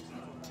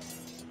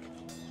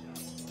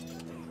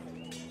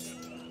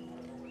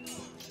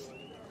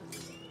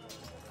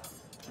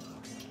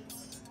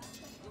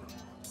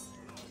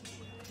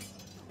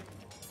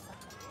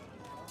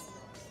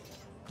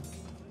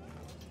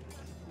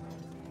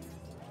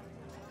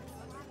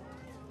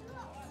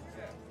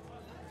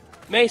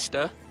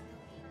 Maester?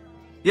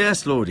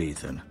 Yes, Lord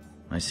Ethan.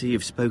 I see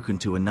you've spoken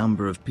to a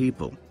number of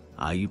people.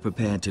 Are you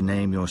prepared to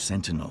name your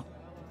sentinel?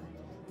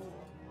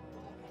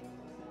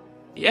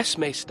 Yes,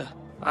 Maester.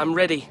 I'm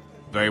ready.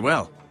 Very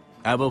well.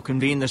 I will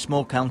convene the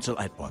small council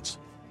at once.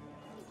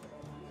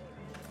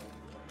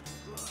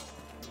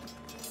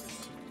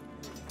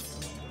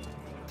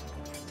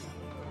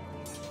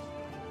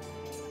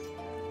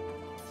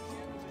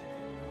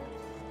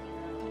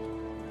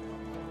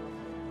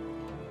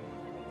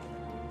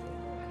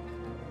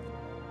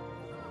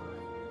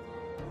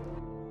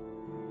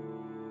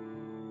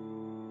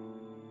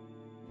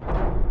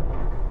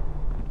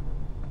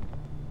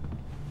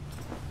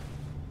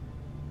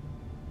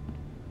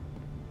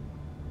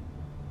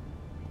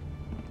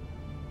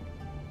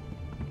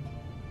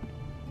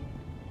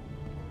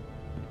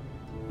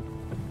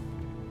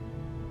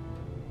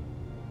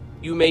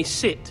 You may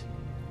sit.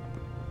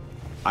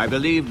 I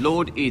believe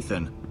Lord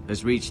Ethan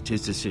has reached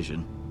his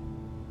decision.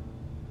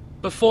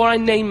 Before I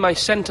name my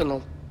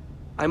sentinel,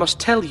 I must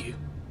tell you.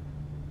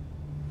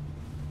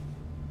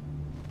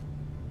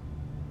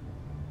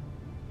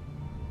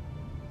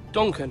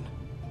 Duncan,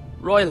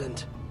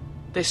 Royland,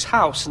 this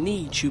house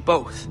needs you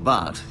both.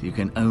 But you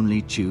can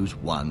only choose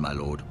one, my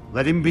lord.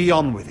 Let him be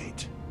on with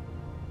it.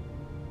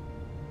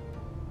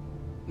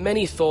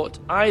 Many thought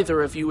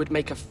either of you would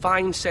make a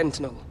fine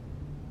sentinel,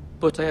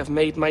 but I have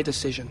made my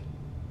decision.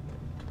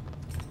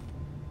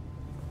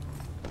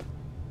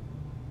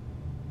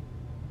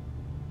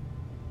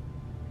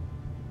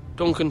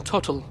 Duncan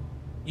Tuttle,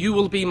 You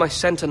will be my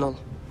sentinel.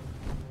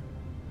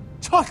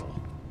 Tuttle!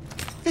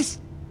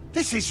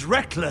 This is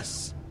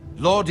reckless!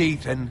 Lord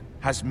Ethan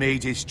has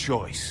made his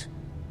choice.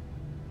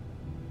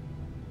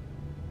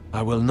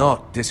 I will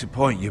not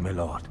disappoint you, my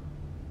lord.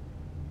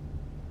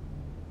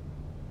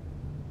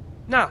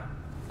 Now,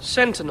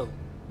 Sentinel,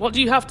 what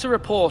do you have to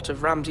report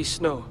of Ramsay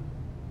Snow?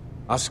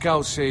 Our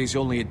scouts say he's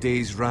only a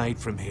day's ride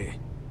from here,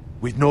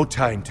 with no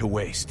time to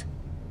waste.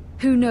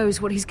 Who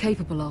knows what he's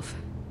capable of?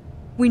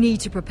 We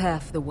need to prepare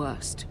for the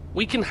worst.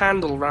 We can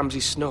handle Ramsay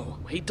Snow.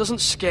 He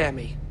doesn't scare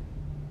me.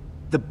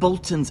 The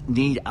Boltons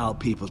need our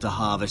people to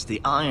harvest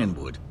the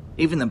ironwood.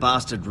 Even the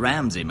bastard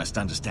Ramsay must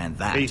understand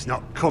that. He's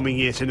not coming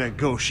here to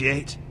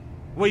negotiate.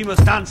 We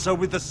must answer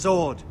with the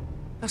sword.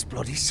 That's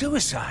bloody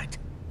suicide.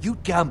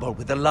 You'd gamble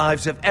with the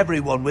lives of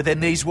everyone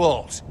within these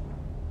walls.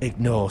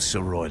 Ignore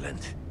Sir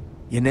Royland.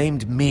 You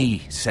named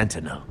me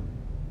Sentinel.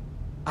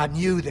 I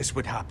knew this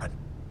would happen.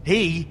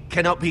 He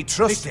cannot be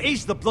trusted. This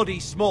is the bloody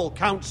small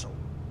council.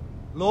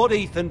 Lord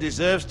Ethan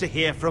deserves to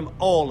hear from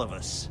all of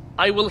us.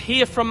 I will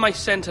hear from my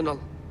Sentinel.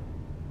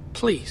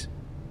 Please.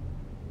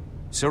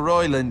 Sir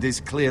Royland is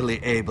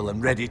clearly able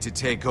and ready to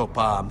take up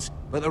arms,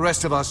 but the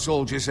rest of our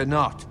soldiers are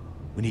not.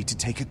 We need to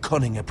take a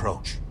cunning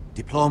approach.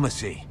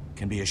 Diplomacy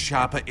can be a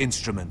sharper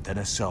instrument than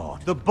a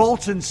sword. The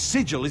Bolton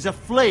sigil is a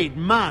flayed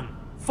man.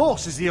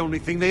 Force is the only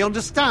thing they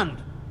understand.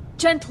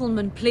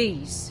 Gentlemen,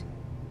 please.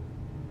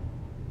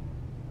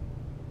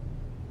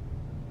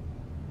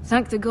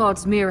 Thank the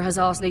gods Mira has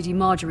asked Lady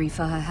Marjorie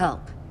for her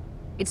help.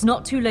 It's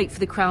not too late for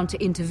the Crown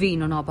to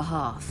intervene on our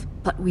behalf,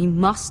 but we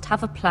must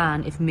have a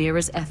plan if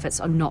Mira's efforts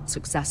are not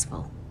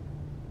successful.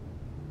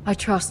 I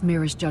trust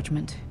Mira's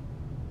judgment.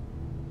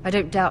 I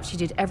don't doubt she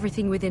did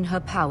everything within her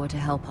power to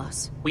help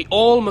us. We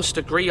all must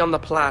agree on the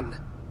plan.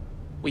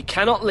 We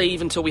cannot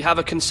leave until we have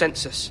a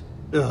consensus.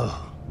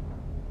 Ugh.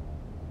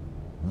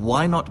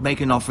 Why not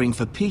make an offering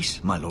for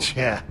peace, my lord?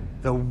 Yeah,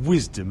 the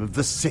wisdom of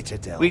the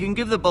Citadel. We can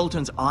give the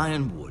Boltons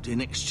ironwood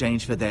in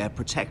exchange for their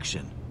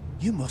protection.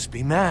 You must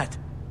be mad.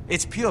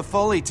 It's pure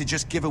folly to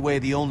just give away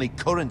the only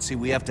currency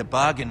we have to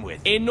bargain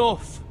with.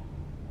 Enough!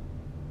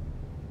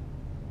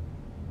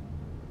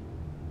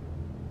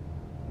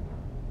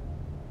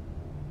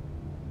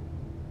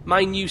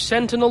 My new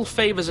Sentinel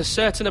favors a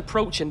certain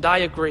approach, and I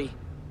agree.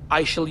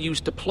 I shall use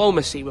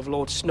diplomacy with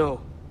Lord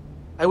Snow.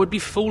 I would be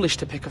foolish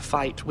to pick a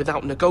fight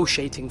without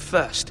negotiating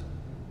first.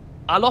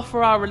 I'll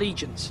offer our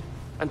allegiance,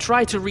 and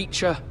try to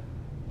reach a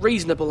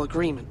reasonable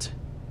agreement.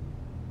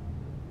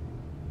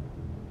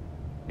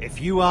 If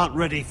you aren't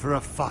ready for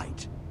a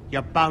fight,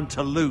 you're bound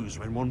to lose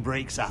when one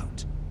breaks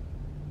out.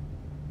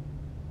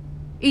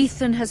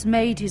 Ethan has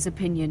made his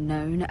opinion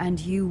known, and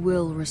you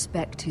will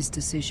respect his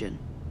decision.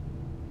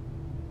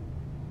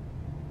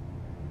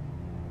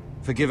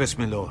 Forgive us,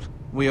 my lord.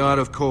 We are,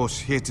 of course,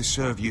 here to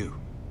serve you,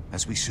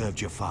 as we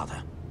served your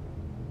father.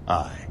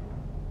 Aye.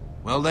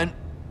 Well then,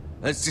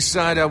 let's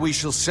decide how we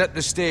shall set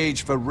the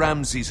stage for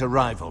Ramsay's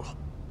arrival.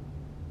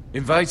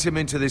 Invite him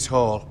into this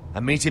hall,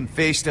 and meet him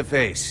face to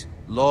face,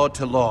 lord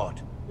to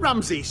lord.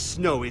 Ramsay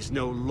Snow is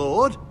no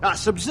lord.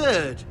 That's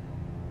absurd.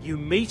 You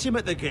meet him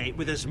at the gate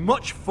with as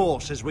much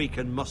force as we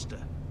can muster.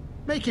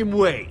 Make him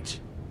wait.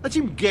 Let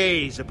him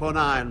gaze upon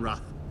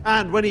Ironrath.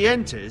 And when he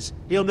enters,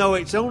 he'll know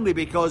it's only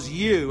because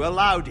you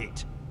allowed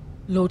it.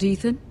 Lord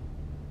Ethan?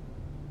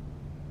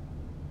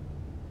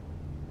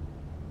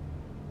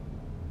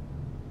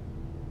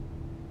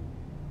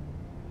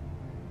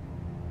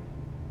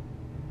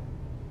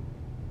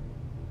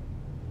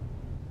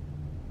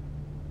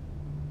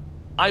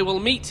 I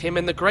will meet him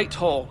in the Great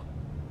Hall.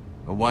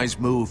 A wise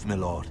move, my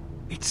lord.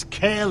 It's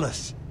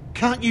careless.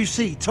 Can't you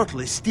see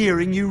Tuttle is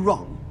steering you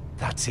wrong?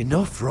 That's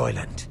enough,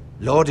 Royland.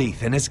 Lord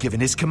Ethan has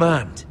given his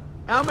command.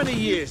 How many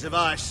years have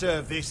I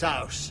served this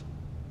house?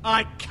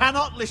 I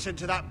cannot listen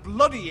to that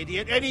bloody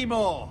idiot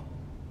anymore.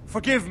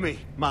 Forgive me,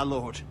 my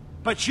lord,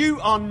 but you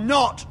are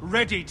not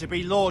ready to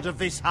be lord of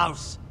this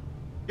house.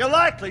 You're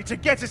likely to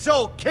get us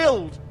all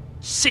killed.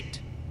 Sit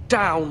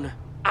down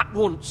at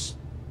once.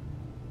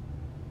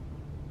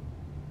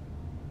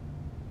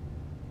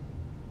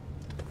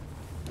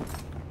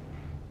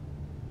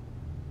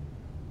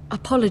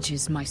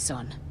 Apologies, my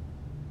son.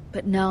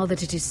 But now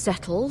that it is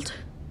settled,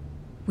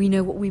 we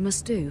know what we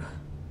must do.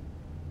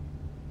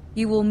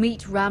 You will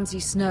meet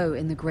Ramsay Snow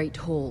in the Great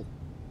Hall,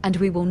 and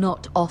we will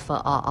not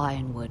offer our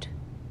ironwood.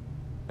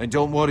 And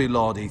don't worry,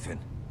 Lord Ethan.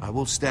 I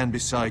will stand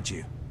beside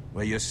you,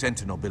 where your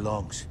sentinel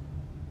belongs.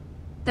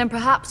 Then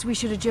perhaps we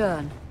should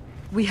adjourn.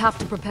 We have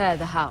to prepare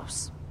the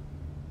house.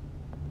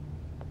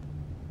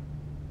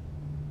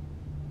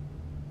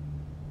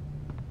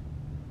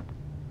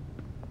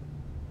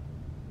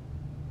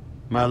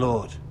 My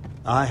lord,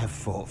 I have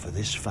fought for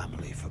this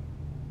family for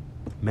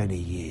many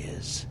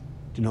years.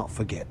 Do not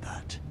forget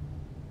that.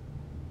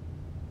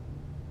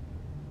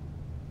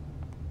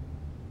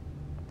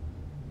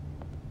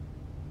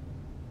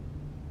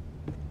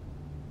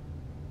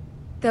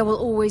 There will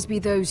always be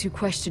those who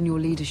question your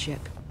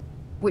leadership,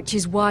 which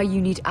is why you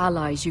need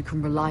allies you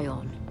can rely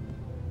on.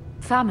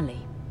 Family.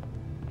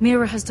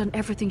 Mira has done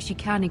everything she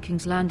can in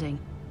King's Landing,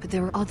 But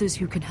there are others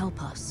who can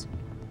help us.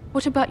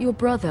 What about your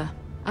brother,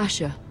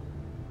 Asher?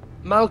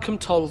 Malcolm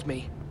told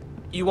me.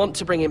 You want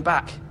to bring him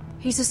back?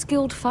 He's a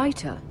skilled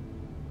fighter.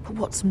 But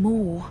what's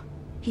more,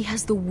 he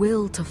has the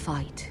will to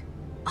fight.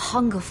 A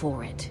hunger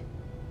for it.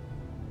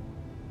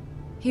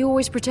 He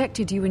always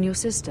protected you and your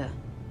sister.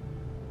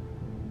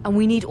 And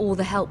we need all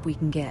the help we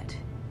can get.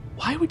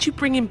 Why would you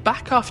bring him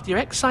back after you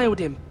exiled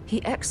him?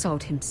 He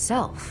exiled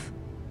himself.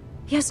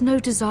 He has no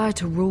desire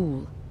to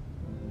rule.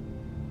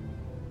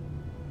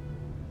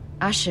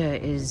 Asher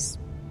is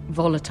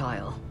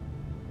volatile,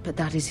 but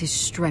that is his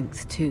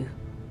strength too.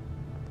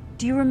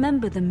 Do you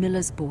remember the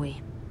miller's boy?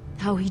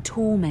 How he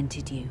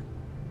tormented you?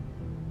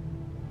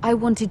 I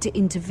wanted to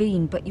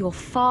intervene, but your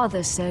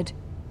father said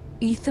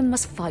Ethan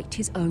must fight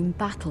his own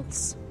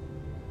battles.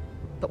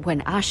 But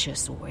when Asher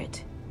saw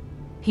it,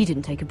 he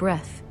didn't take a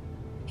breath.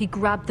 He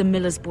grabbed the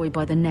miller's boy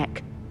by the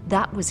neck.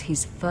 That was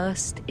his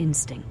first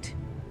instinct.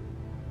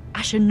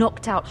 Asher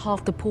knocked out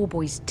half the poor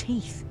boy's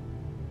teeth.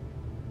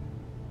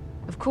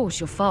 Of course,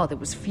 your father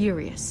was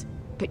furious,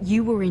 but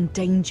you were in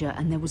danger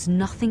and there was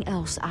nothing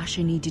else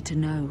Asher needed to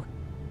know.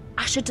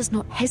 Asher does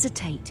not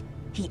hesitate.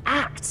 He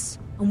acts,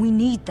 and we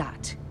need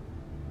that.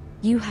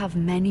 You have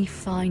many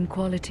fine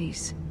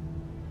qualities,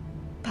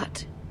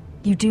 but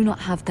you do not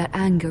have that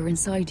anger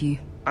inside you.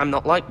 I'm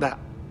not like that,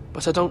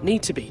 but I don't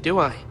need to be, do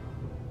I?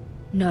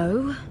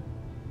 No,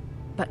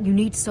 but you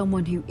need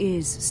someone who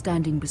is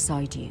standing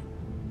beside you.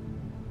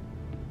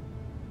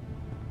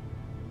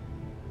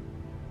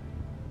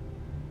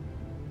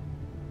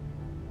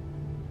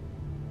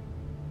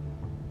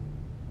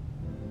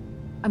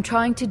 I'm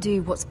trying to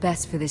do what's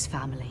best for this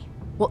family,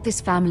 what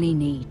this family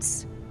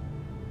needs.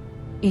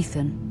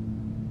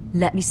 Ethan,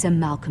 let me send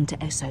Malcolm to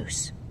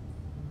Essos.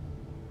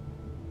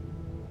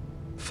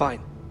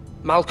 Fine.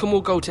 Malcolm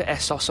will go to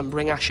Essos and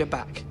bring Asher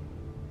back.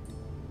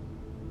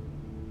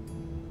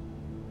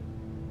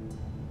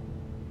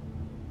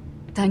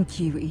 Thank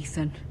you,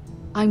 Ethan.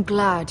 I'm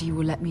glad you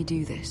will let me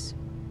do this.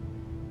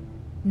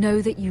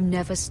 Know that you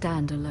never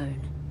stand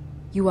alone.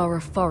 You are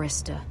a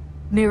Forrester.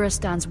 Mira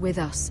stands with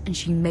us, and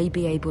she may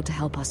be able to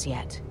help us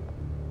yet.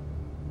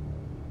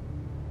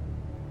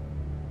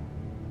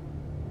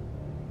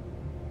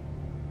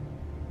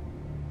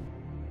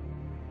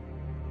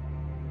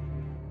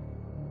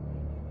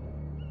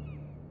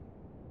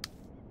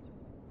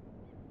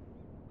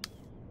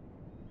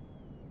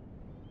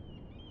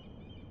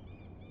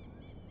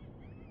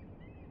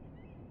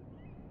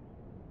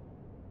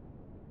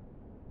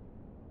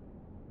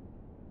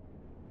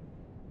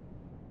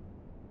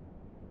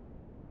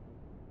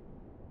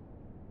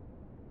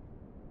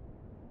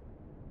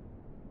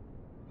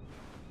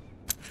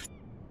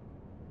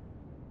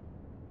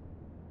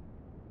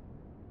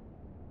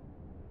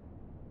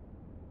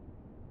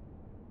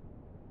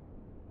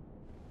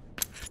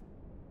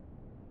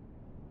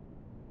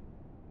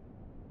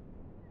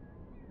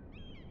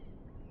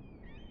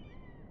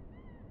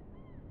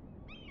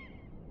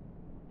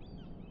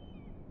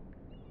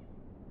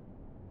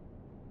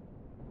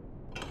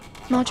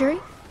 Marjorie?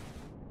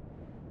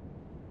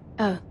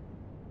 Oh.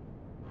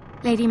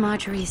 Lady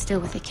Marjorie is still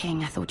with the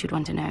king. I thought you'd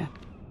want to know.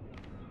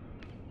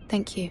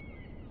 Thank you.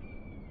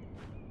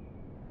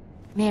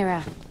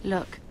 Mira,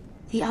 look.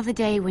 The other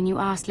day when you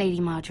asked Lady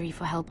Marjorie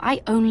for help,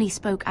 I only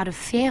spoke out of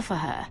fear for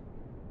her.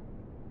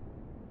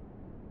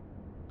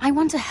 I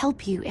want to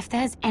help you if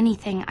there's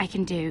anything I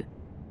can do.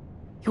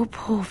 Your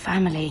poor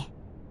family.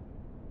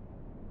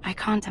 I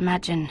can't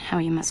imagine how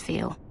you must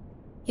feel.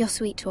 You're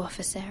sweet to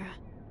offer, Sarah.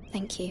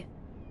 Thank you.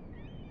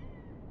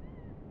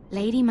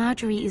 Lady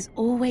Marjorie is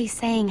always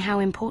saying how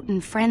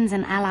important friends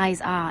and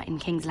allies are in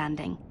King's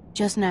Landing.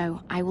 Just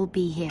know, I will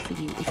be here for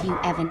you if you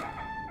ever...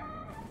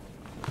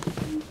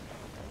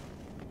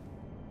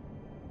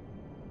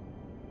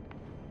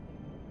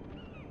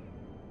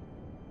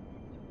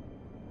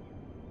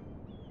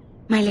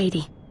 My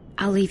lady,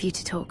 I'll leave you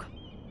to talk.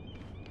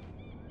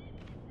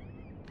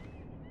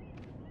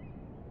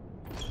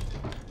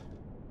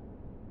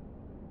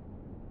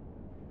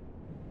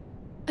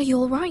 Are you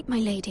all right, my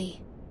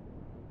lady?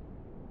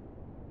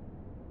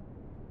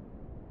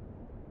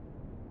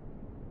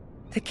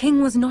 The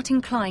king was not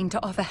inclined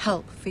to offer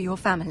help for your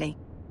family.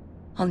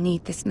 I'll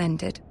need this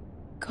mended.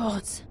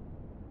 Gods.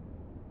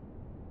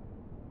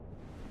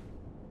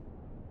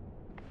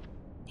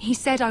 He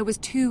said I was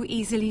too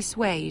easily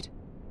swayed.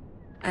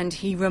 And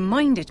he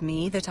reminded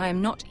me that I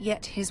am not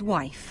yet his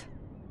wife.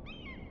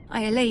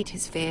 I allayed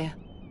his fear.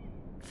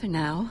 For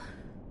now.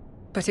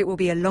 But it will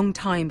be a long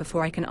time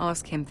before I can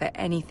ask him for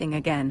anything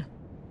again.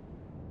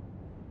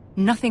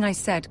 Nothing I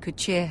said could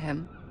cheer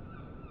him.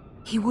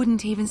 He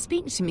wouldn't even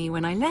speak to me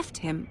when I left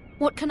him.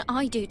 What can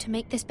I do to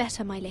make this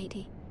better, my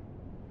lady?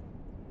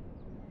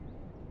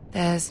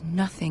 There's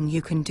nothing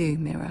you can do,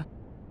 Mira.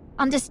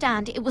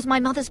 Understand, it was my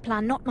mother's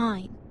plan, not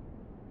mine.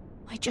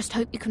 I just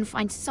hope you can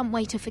find some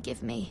way to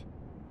forgive me.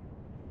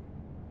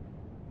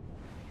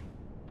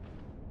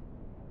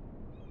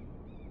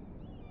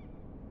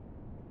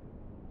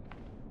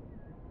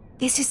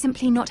 This is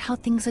simply not how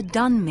things are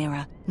done,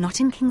 Mira. Not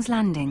in King's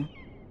Landing.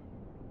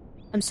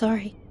 I'm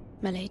sorry,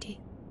 my lady.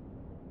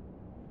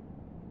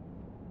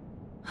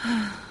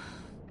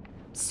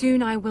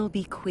 Soon I will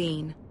be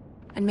queen,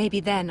 and maybe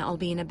then I'll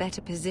be in a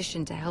better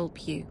position to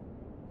help you.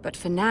 But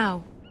for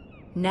now,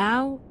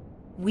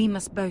 we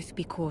must both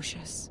be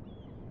cautious.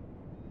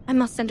 I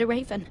must send a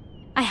raven.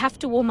 I have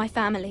to warn my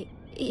family.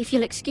 If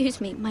you'll excuse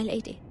me, my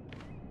lady.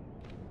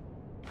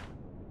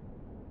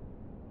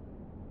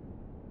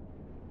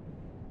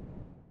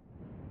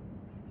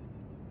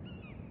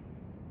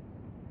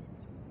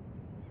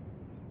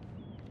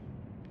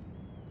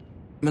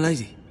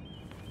 Milady.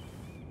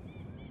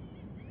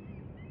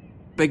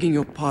 Begging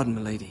your pardon,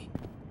 milady.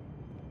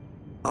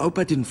 I hope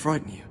I didn't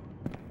frighten you.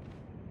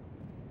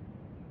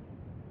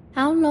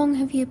 How long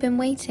have you been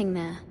waiting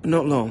there?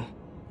 Not long.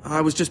 I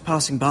was just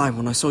passing by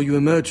when I saw you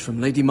emerge from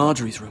Lady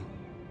Marjorie's room.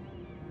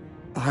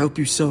 I hope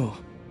you saw.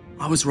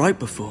 I was right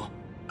before.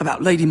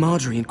 About Lady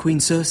Marjorie and Queen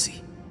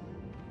Cersei.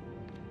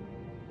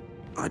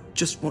 I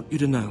just want you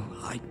to know,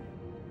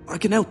 I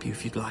can help you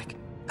if you'd like.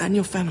 And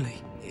your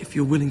family, if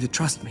you're willing to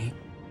trust me.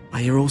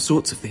 I hear all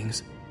sorts of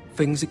things.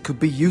 Things that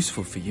could be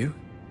useful for you.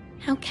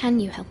 How can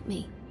you help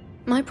me?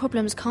 My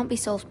problems can't be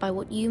solved by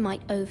what you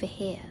might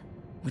overhear.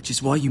 Which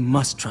is why you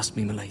must trust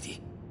me, milady.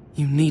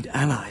 You need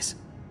allies.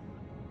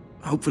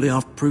 Hopefully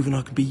I've proven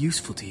I can be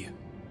useful to you.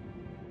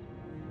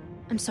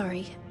 I'm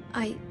sorry.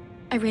 I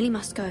really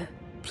must go.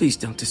 Please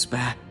don't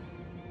despair.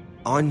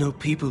 I know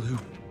people who...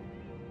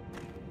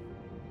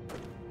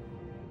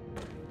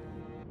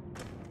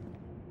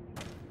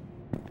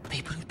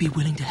 People who'd be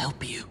willing to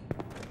help you.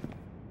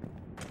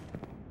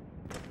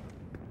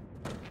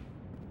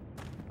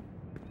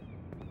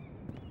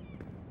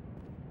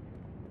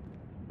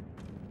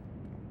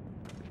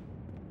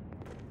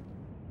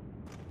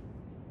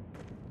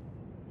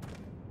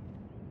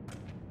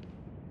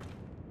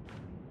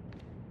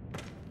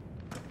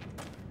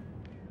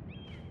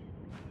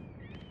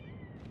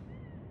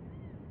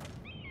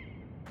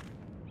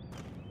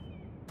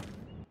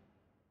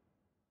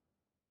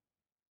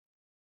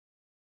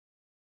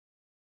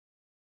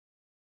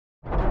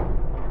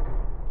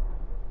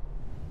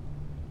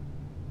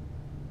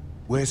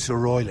 Where's Sir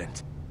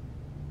Royland?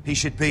 He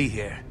should be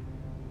here.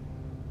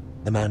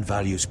 The man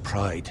values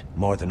pride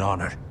more than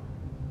honor.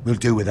 We'll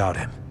do without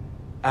him.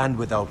 And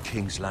without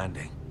King's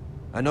Landing.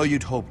 I know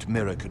you'd hoped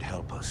Mira could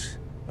help us,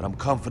 but I'm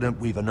confident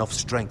we've enough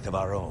strength of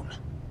our own.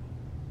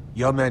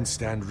 Your men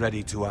stand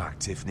ready to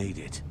act if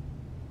needed.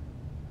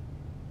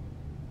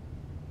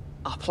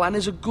 Our plan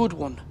is a good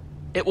one.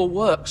 It will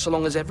work so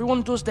long as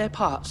everyone does their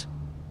part.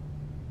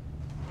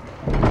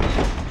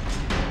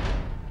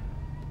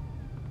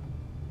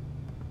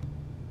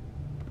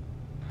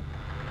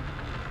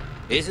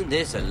 Isn't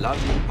this a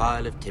lovely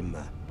pile of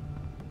timber?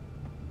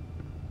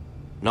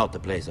 Not the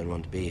place I'd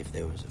want to be if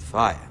there was a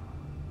fire.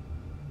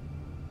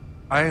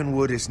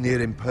 Ironwood is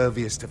near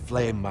impervious to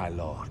flame, my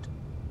lord.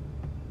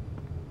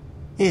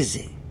 Is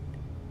it?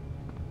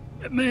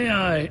 May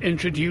I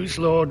introduce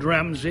Lord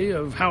Ramsay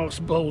of House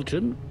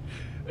Bolton,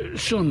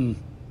 son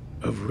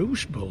of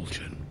Roose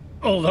Bolton.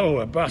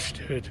 Although a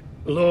bastard,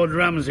 Lord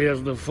Ramsay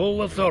has the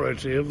full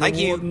authority of the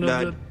Warden of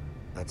the...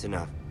 That's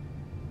enough.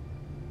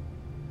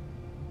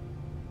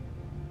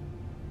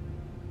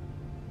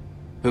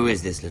 Who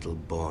is this little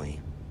boy?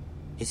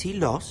 Is he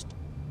lost?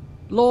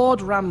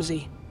 Lord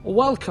Ramsay,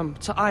 welcome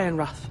to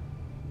Ironrath.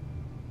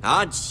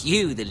 Aren't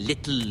you the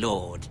little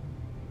lord?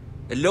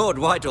 Lord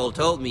Whitehall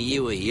told me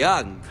you were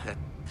young, but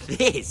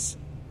this...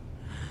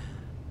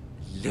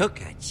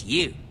 Look at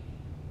you.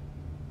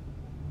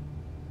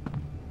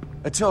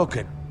 A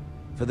token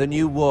for the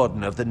new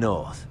Warden of the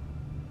North.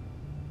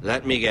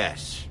 Let me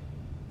guess.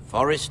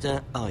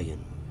 Forrester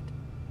Ironwood.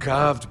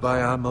 Carved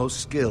by our most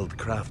skilled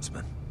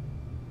craftsmen.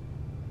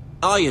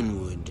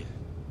 Ironwood.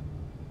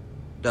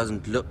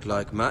 Doesn't look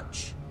like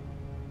much.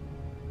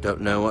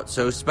 Don't know what's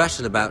so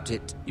special about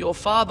it. Your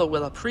father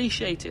will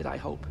appreciate it, I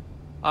hope.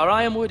 Our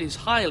ironwood is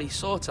highly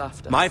sought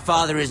after. My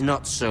father is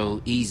not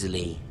so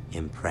easily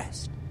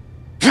impressed.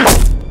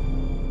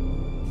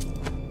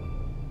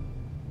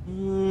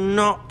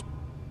 Not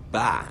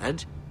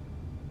bad.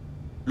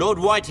 Lord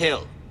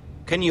Whitehill,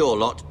 can your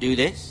lot do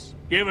this?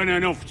 Given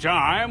enough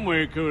time,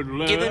 we could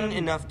learn... Given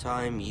enough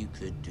time, you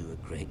could do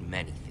a great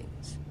many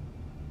things.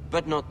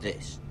 But not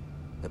this,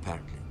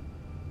 apparently.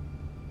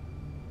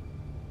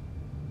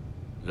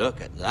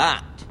 Look at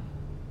that.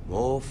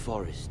 More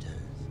foresters.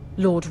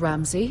 Lord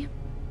Ramsay?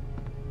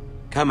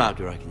 Come out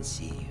where I can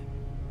see you.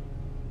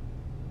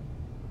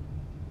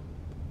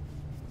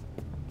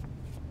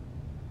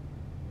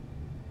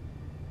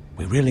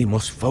 We really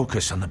must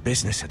focus on the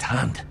business at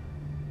hand.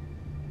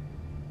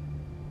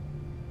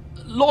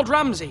 Lord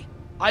Ramsay,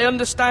 I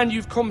understand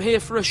you've come here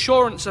for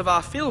assurance of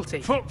our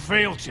fealty. Fuck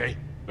fealty.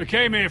 We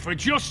came here for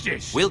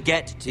justice. We'll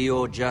get to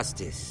your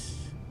justice.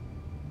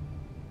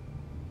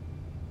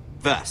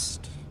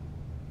 First,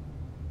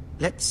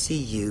 let's see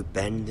you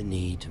bend the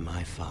knee to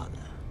my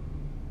father,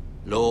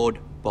 Lord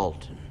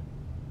Bolton,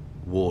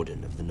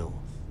 Warden of the North.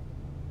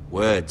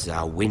 Words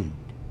are wind.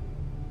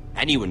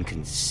 Anyone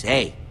can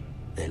say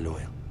they're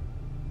loyal.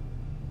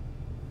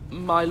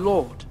 My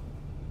lord.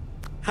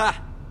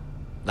 Ha!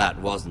 That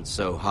wasn't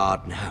so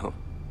hard now,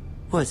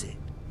 was it?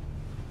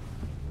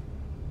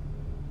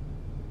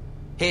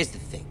 Here's the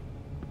thing.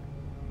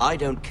 I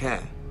don't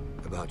care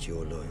about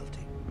your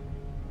loyalty.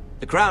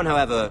 The Crown,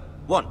 however,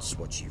 wants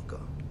what you've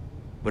got.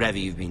 Whatever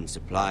you've been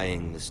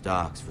supplying the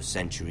Starks for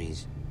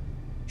centuries.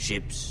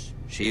 Ships,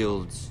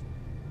 shields,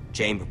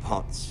 chamber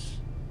pots.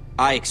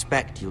 I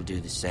expect you'll do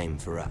the same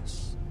for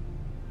us.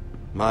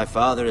 My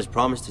father has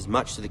promised as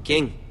much to the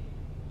king.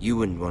 You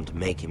wouldn't want to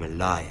make him a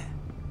liar,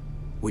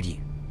 would you?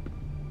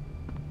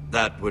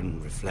 That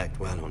wouldn't reflect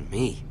well on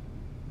me.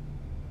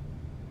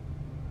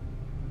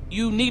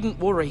 You needn't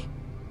worry.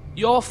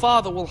 Your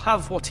father will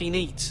have what he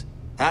needs.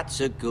 That's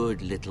a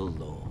good little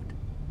lord.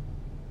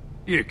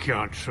 You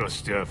can't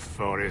trust her,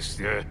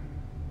 Forrester.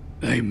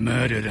 They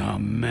murdered our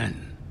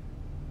men.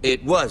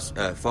 It was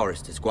a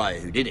Forrester squire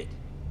who did it.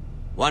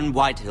 One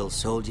Whitehill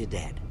soldier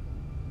dead.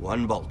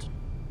 One Bolton.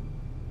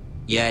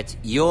 Yet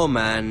your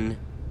man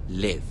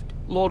lived.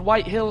 Lord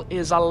Whitehill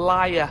is a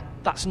liar.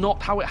 That's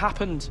not how it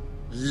happened.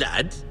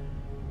 Lad?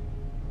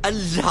 A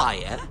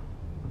liar?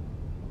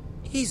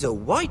 He's a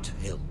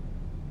Whitehill.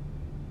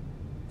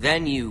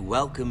 Then you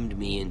welcomed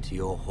me into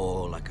your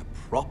hall like a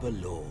proper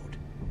lord,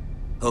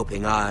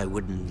 hoping I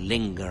wouldn't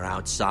linger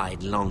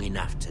outside long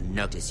enough to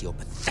notice your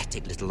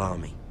pathetic little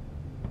army.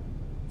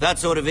 That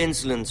sort of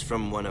insolence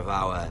from one of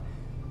our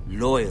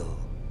loyal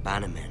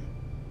bannermen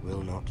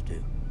will not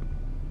do.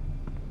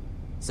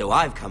 So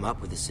I've come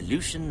up with a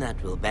solution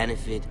that will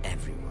benefit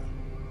everyone.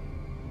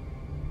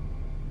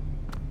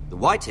 The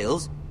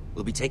Whitehills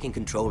will be taking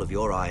control of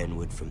your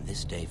ironwood from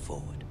this day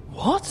forward.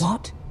 What?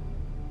 What?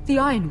 The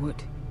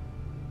ironwood?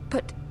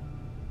 But...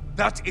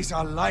 That is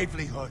our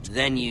livelihood.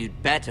 Then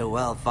you'd better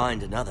well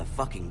find another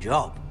fucking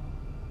job.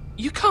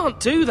 You can't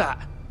do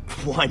that.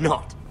 Why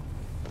not?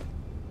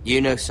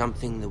 You know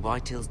something the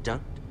Whitehills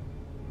don't?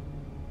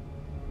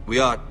 We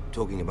are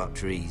talking about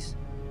trees.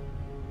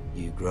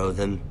 You grow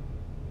them,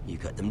 you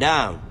cut them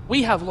down.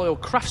 We have loyal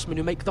craftsmen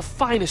who make the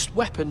finest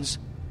weapons.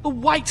 The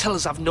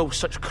Whitehills have no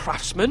such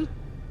craftsmen.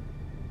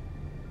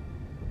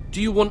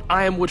 Do you want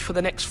ironwood for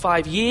the next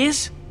 5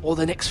 years, or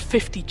the next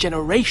 50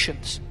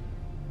 generations?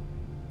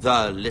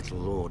 The little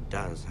lord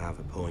does have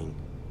a point.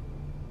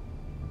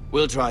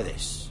 We'll try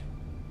this.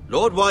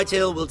 Lord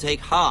Whitehill will take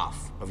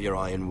half of your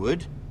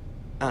ironwood,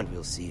 and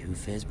we'll see who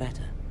fares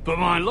better. But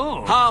my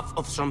lord... Half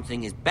of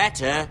something is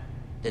better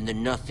than the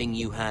nothing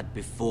you had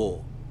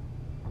before.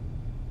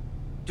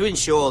 To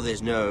ensure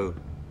there's no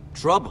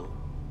trouble,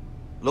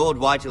 Lord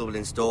Whitehill will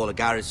install a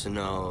garrison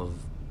of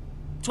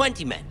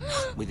 20 men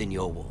within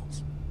your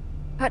walls.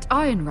 At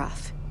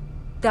Ironrath?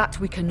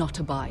 That we cannot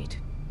abide.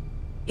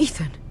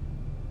 Ethan.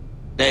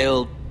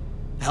 They'll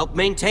help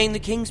maintain the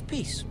king's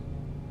peace.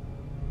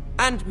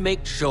 And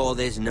make sure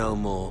there's no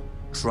more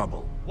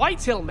trouble.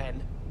 Whitehill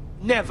men?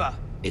 Never.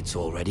 It's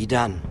already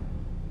done.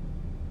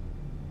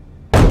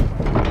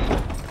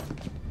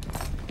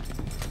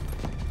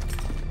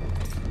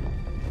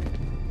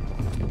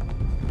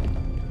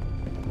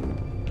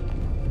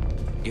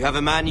 You have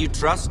a man you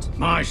trust?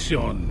 My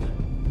son,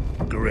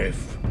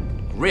 Griff.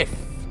 Griff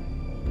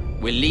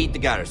will lead the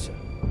garrison.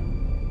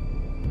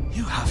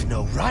 You have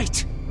no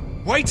right.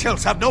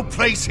 Whitehills have no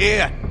place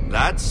here.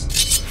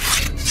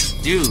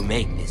 Lads, do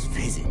make this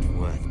visit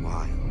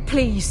worthwhile.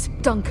 Please,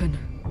 Duncan,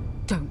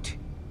 don't.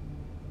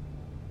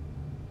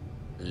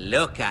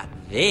 Look at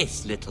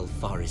this, little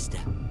Forrester.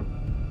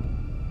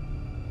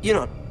 You're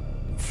not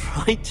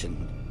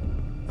frightened,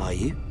 are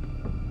you?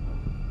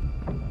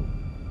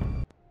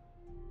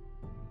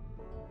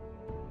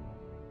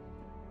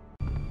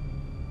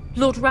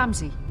 Lord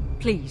Ramsay,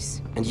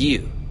 please. And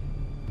you?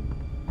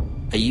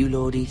 Are you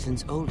Lord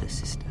Ethan's older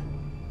sister?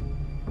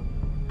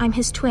 I'm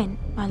his twin,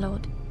 my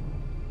lord.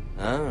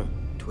 Oh,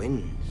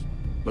 twins.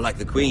 Well, like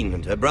the Queen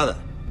and her brother.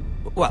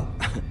 Well,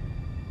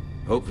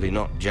 hopefully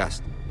not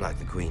just like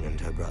the Queen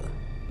and her brother.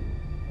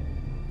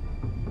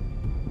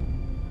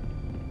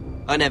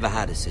 I never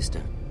had a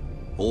sister.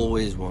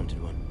 Always wanted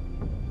one.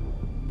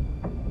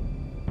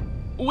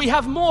 We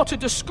have more to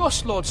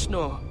discuss, Lord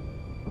Snow.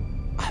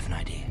 I have an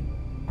idea.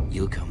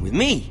 You'll come with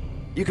me.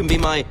 You can be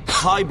my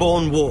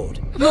highborn ward.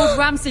 Lord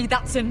Ramsay,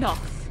 that's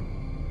enough.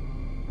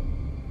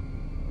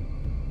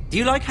 Do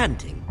you like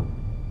hunting?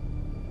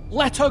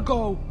 Let her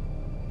go.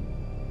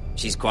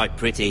 She's quite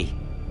pretty,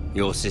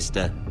 your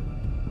sister.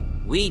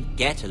 We'd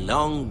get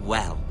along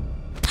well.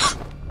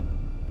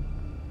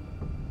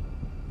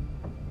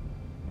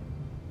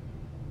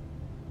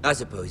 I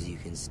suppose you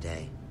can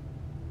stay.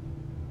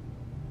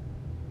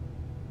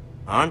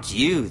 Aren't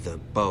you the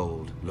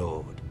bold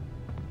lord?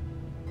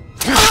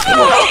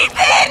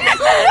 Ethan!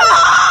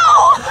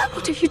 No!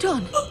 What have you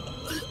done? But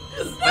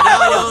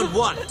I don't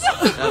want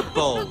a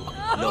bold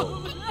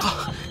lord.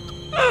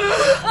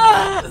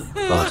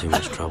 Far too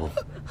much trouble.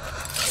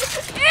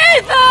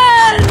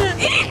 Ethan!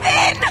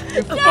 Ethan!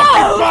 You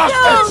No!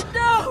 bastard!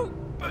 No!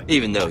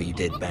 Even though you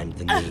did bend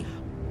the knee.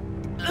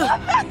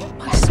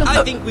 My son.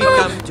 I think we've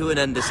come to an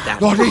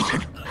understanding. Lord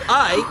Ethan!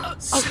 I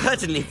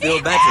certainly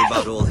feel better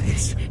about all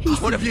this.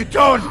 What have you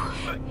done?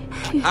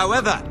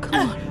 However,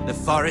 the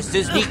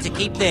Foresters need to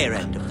keep their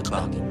end of the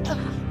bargain.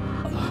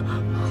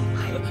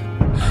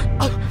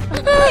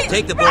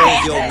 Take the boy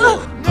as your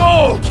ward.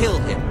 go! Kill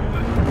him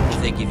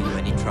if they give you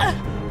any trouble.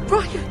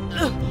 Ryan!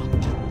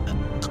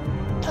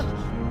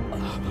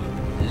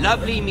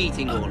 Lovely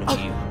meeting all of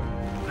you.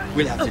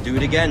 We'll have to do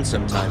it again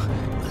sometime.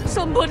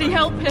 Somebody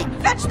help him!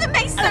 Fetch the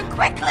mason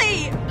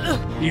quickly!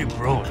 You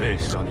brought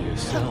this on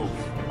yourself.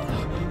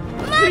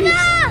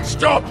 Mama!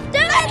 Stop! Don't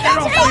Get let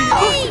off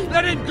him me!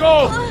 Let him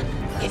go!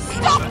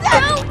 Stop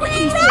them!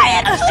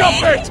 Ryan, Stop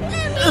please! it!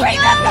 Bring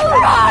them to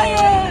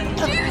Ryan!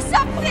 Do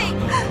something!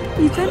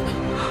 Ethan?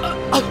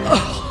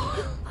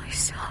 My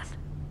son.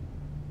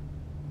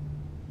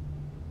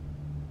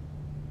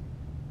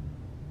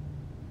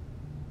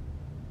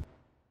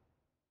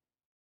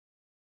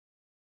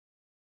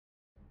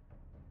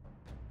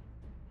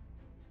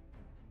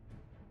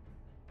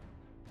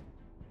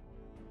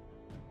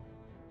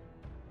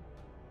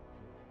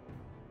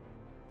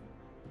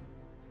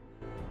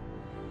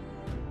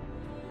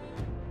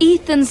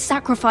 Ethan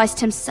sacrificed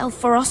himself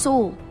for us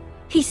all.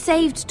 He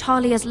saved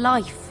Talia's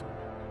life.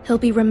 He'll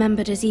be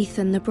remembered as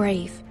Ethan the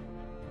Brave.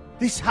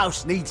 This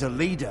house needs a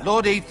leader.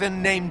 Lord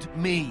Ethan named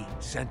me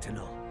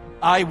Sentinel.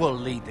 I will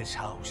lead this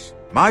house.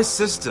 My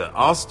sister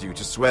asked you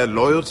to swear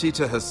loyalty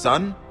to her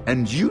son,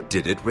 and you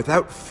did it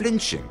without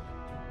flinching.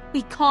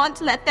 We can't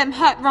let them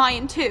hurt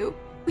Ryan too.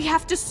 We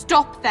have to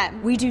stop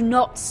them. We do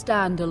not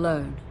stand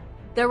alone.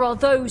 There are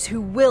those who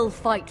will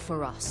fight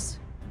for us.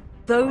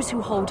 Those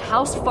who hold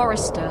House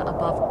Forrester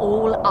above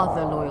all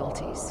other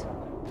loyalties.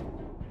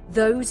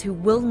 Those who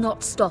will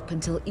not stop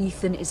until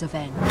Ethan is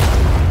avenged.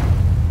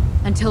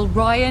 Until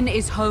Ryan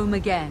is home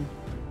again,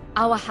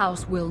 our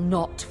house will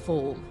not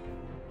fall.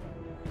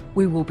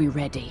 We will be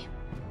ready.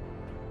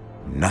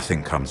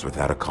 Nothing comes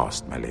without a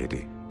cost, my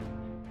lady.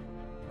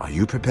 Are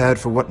you prepared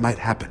for what might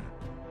happen?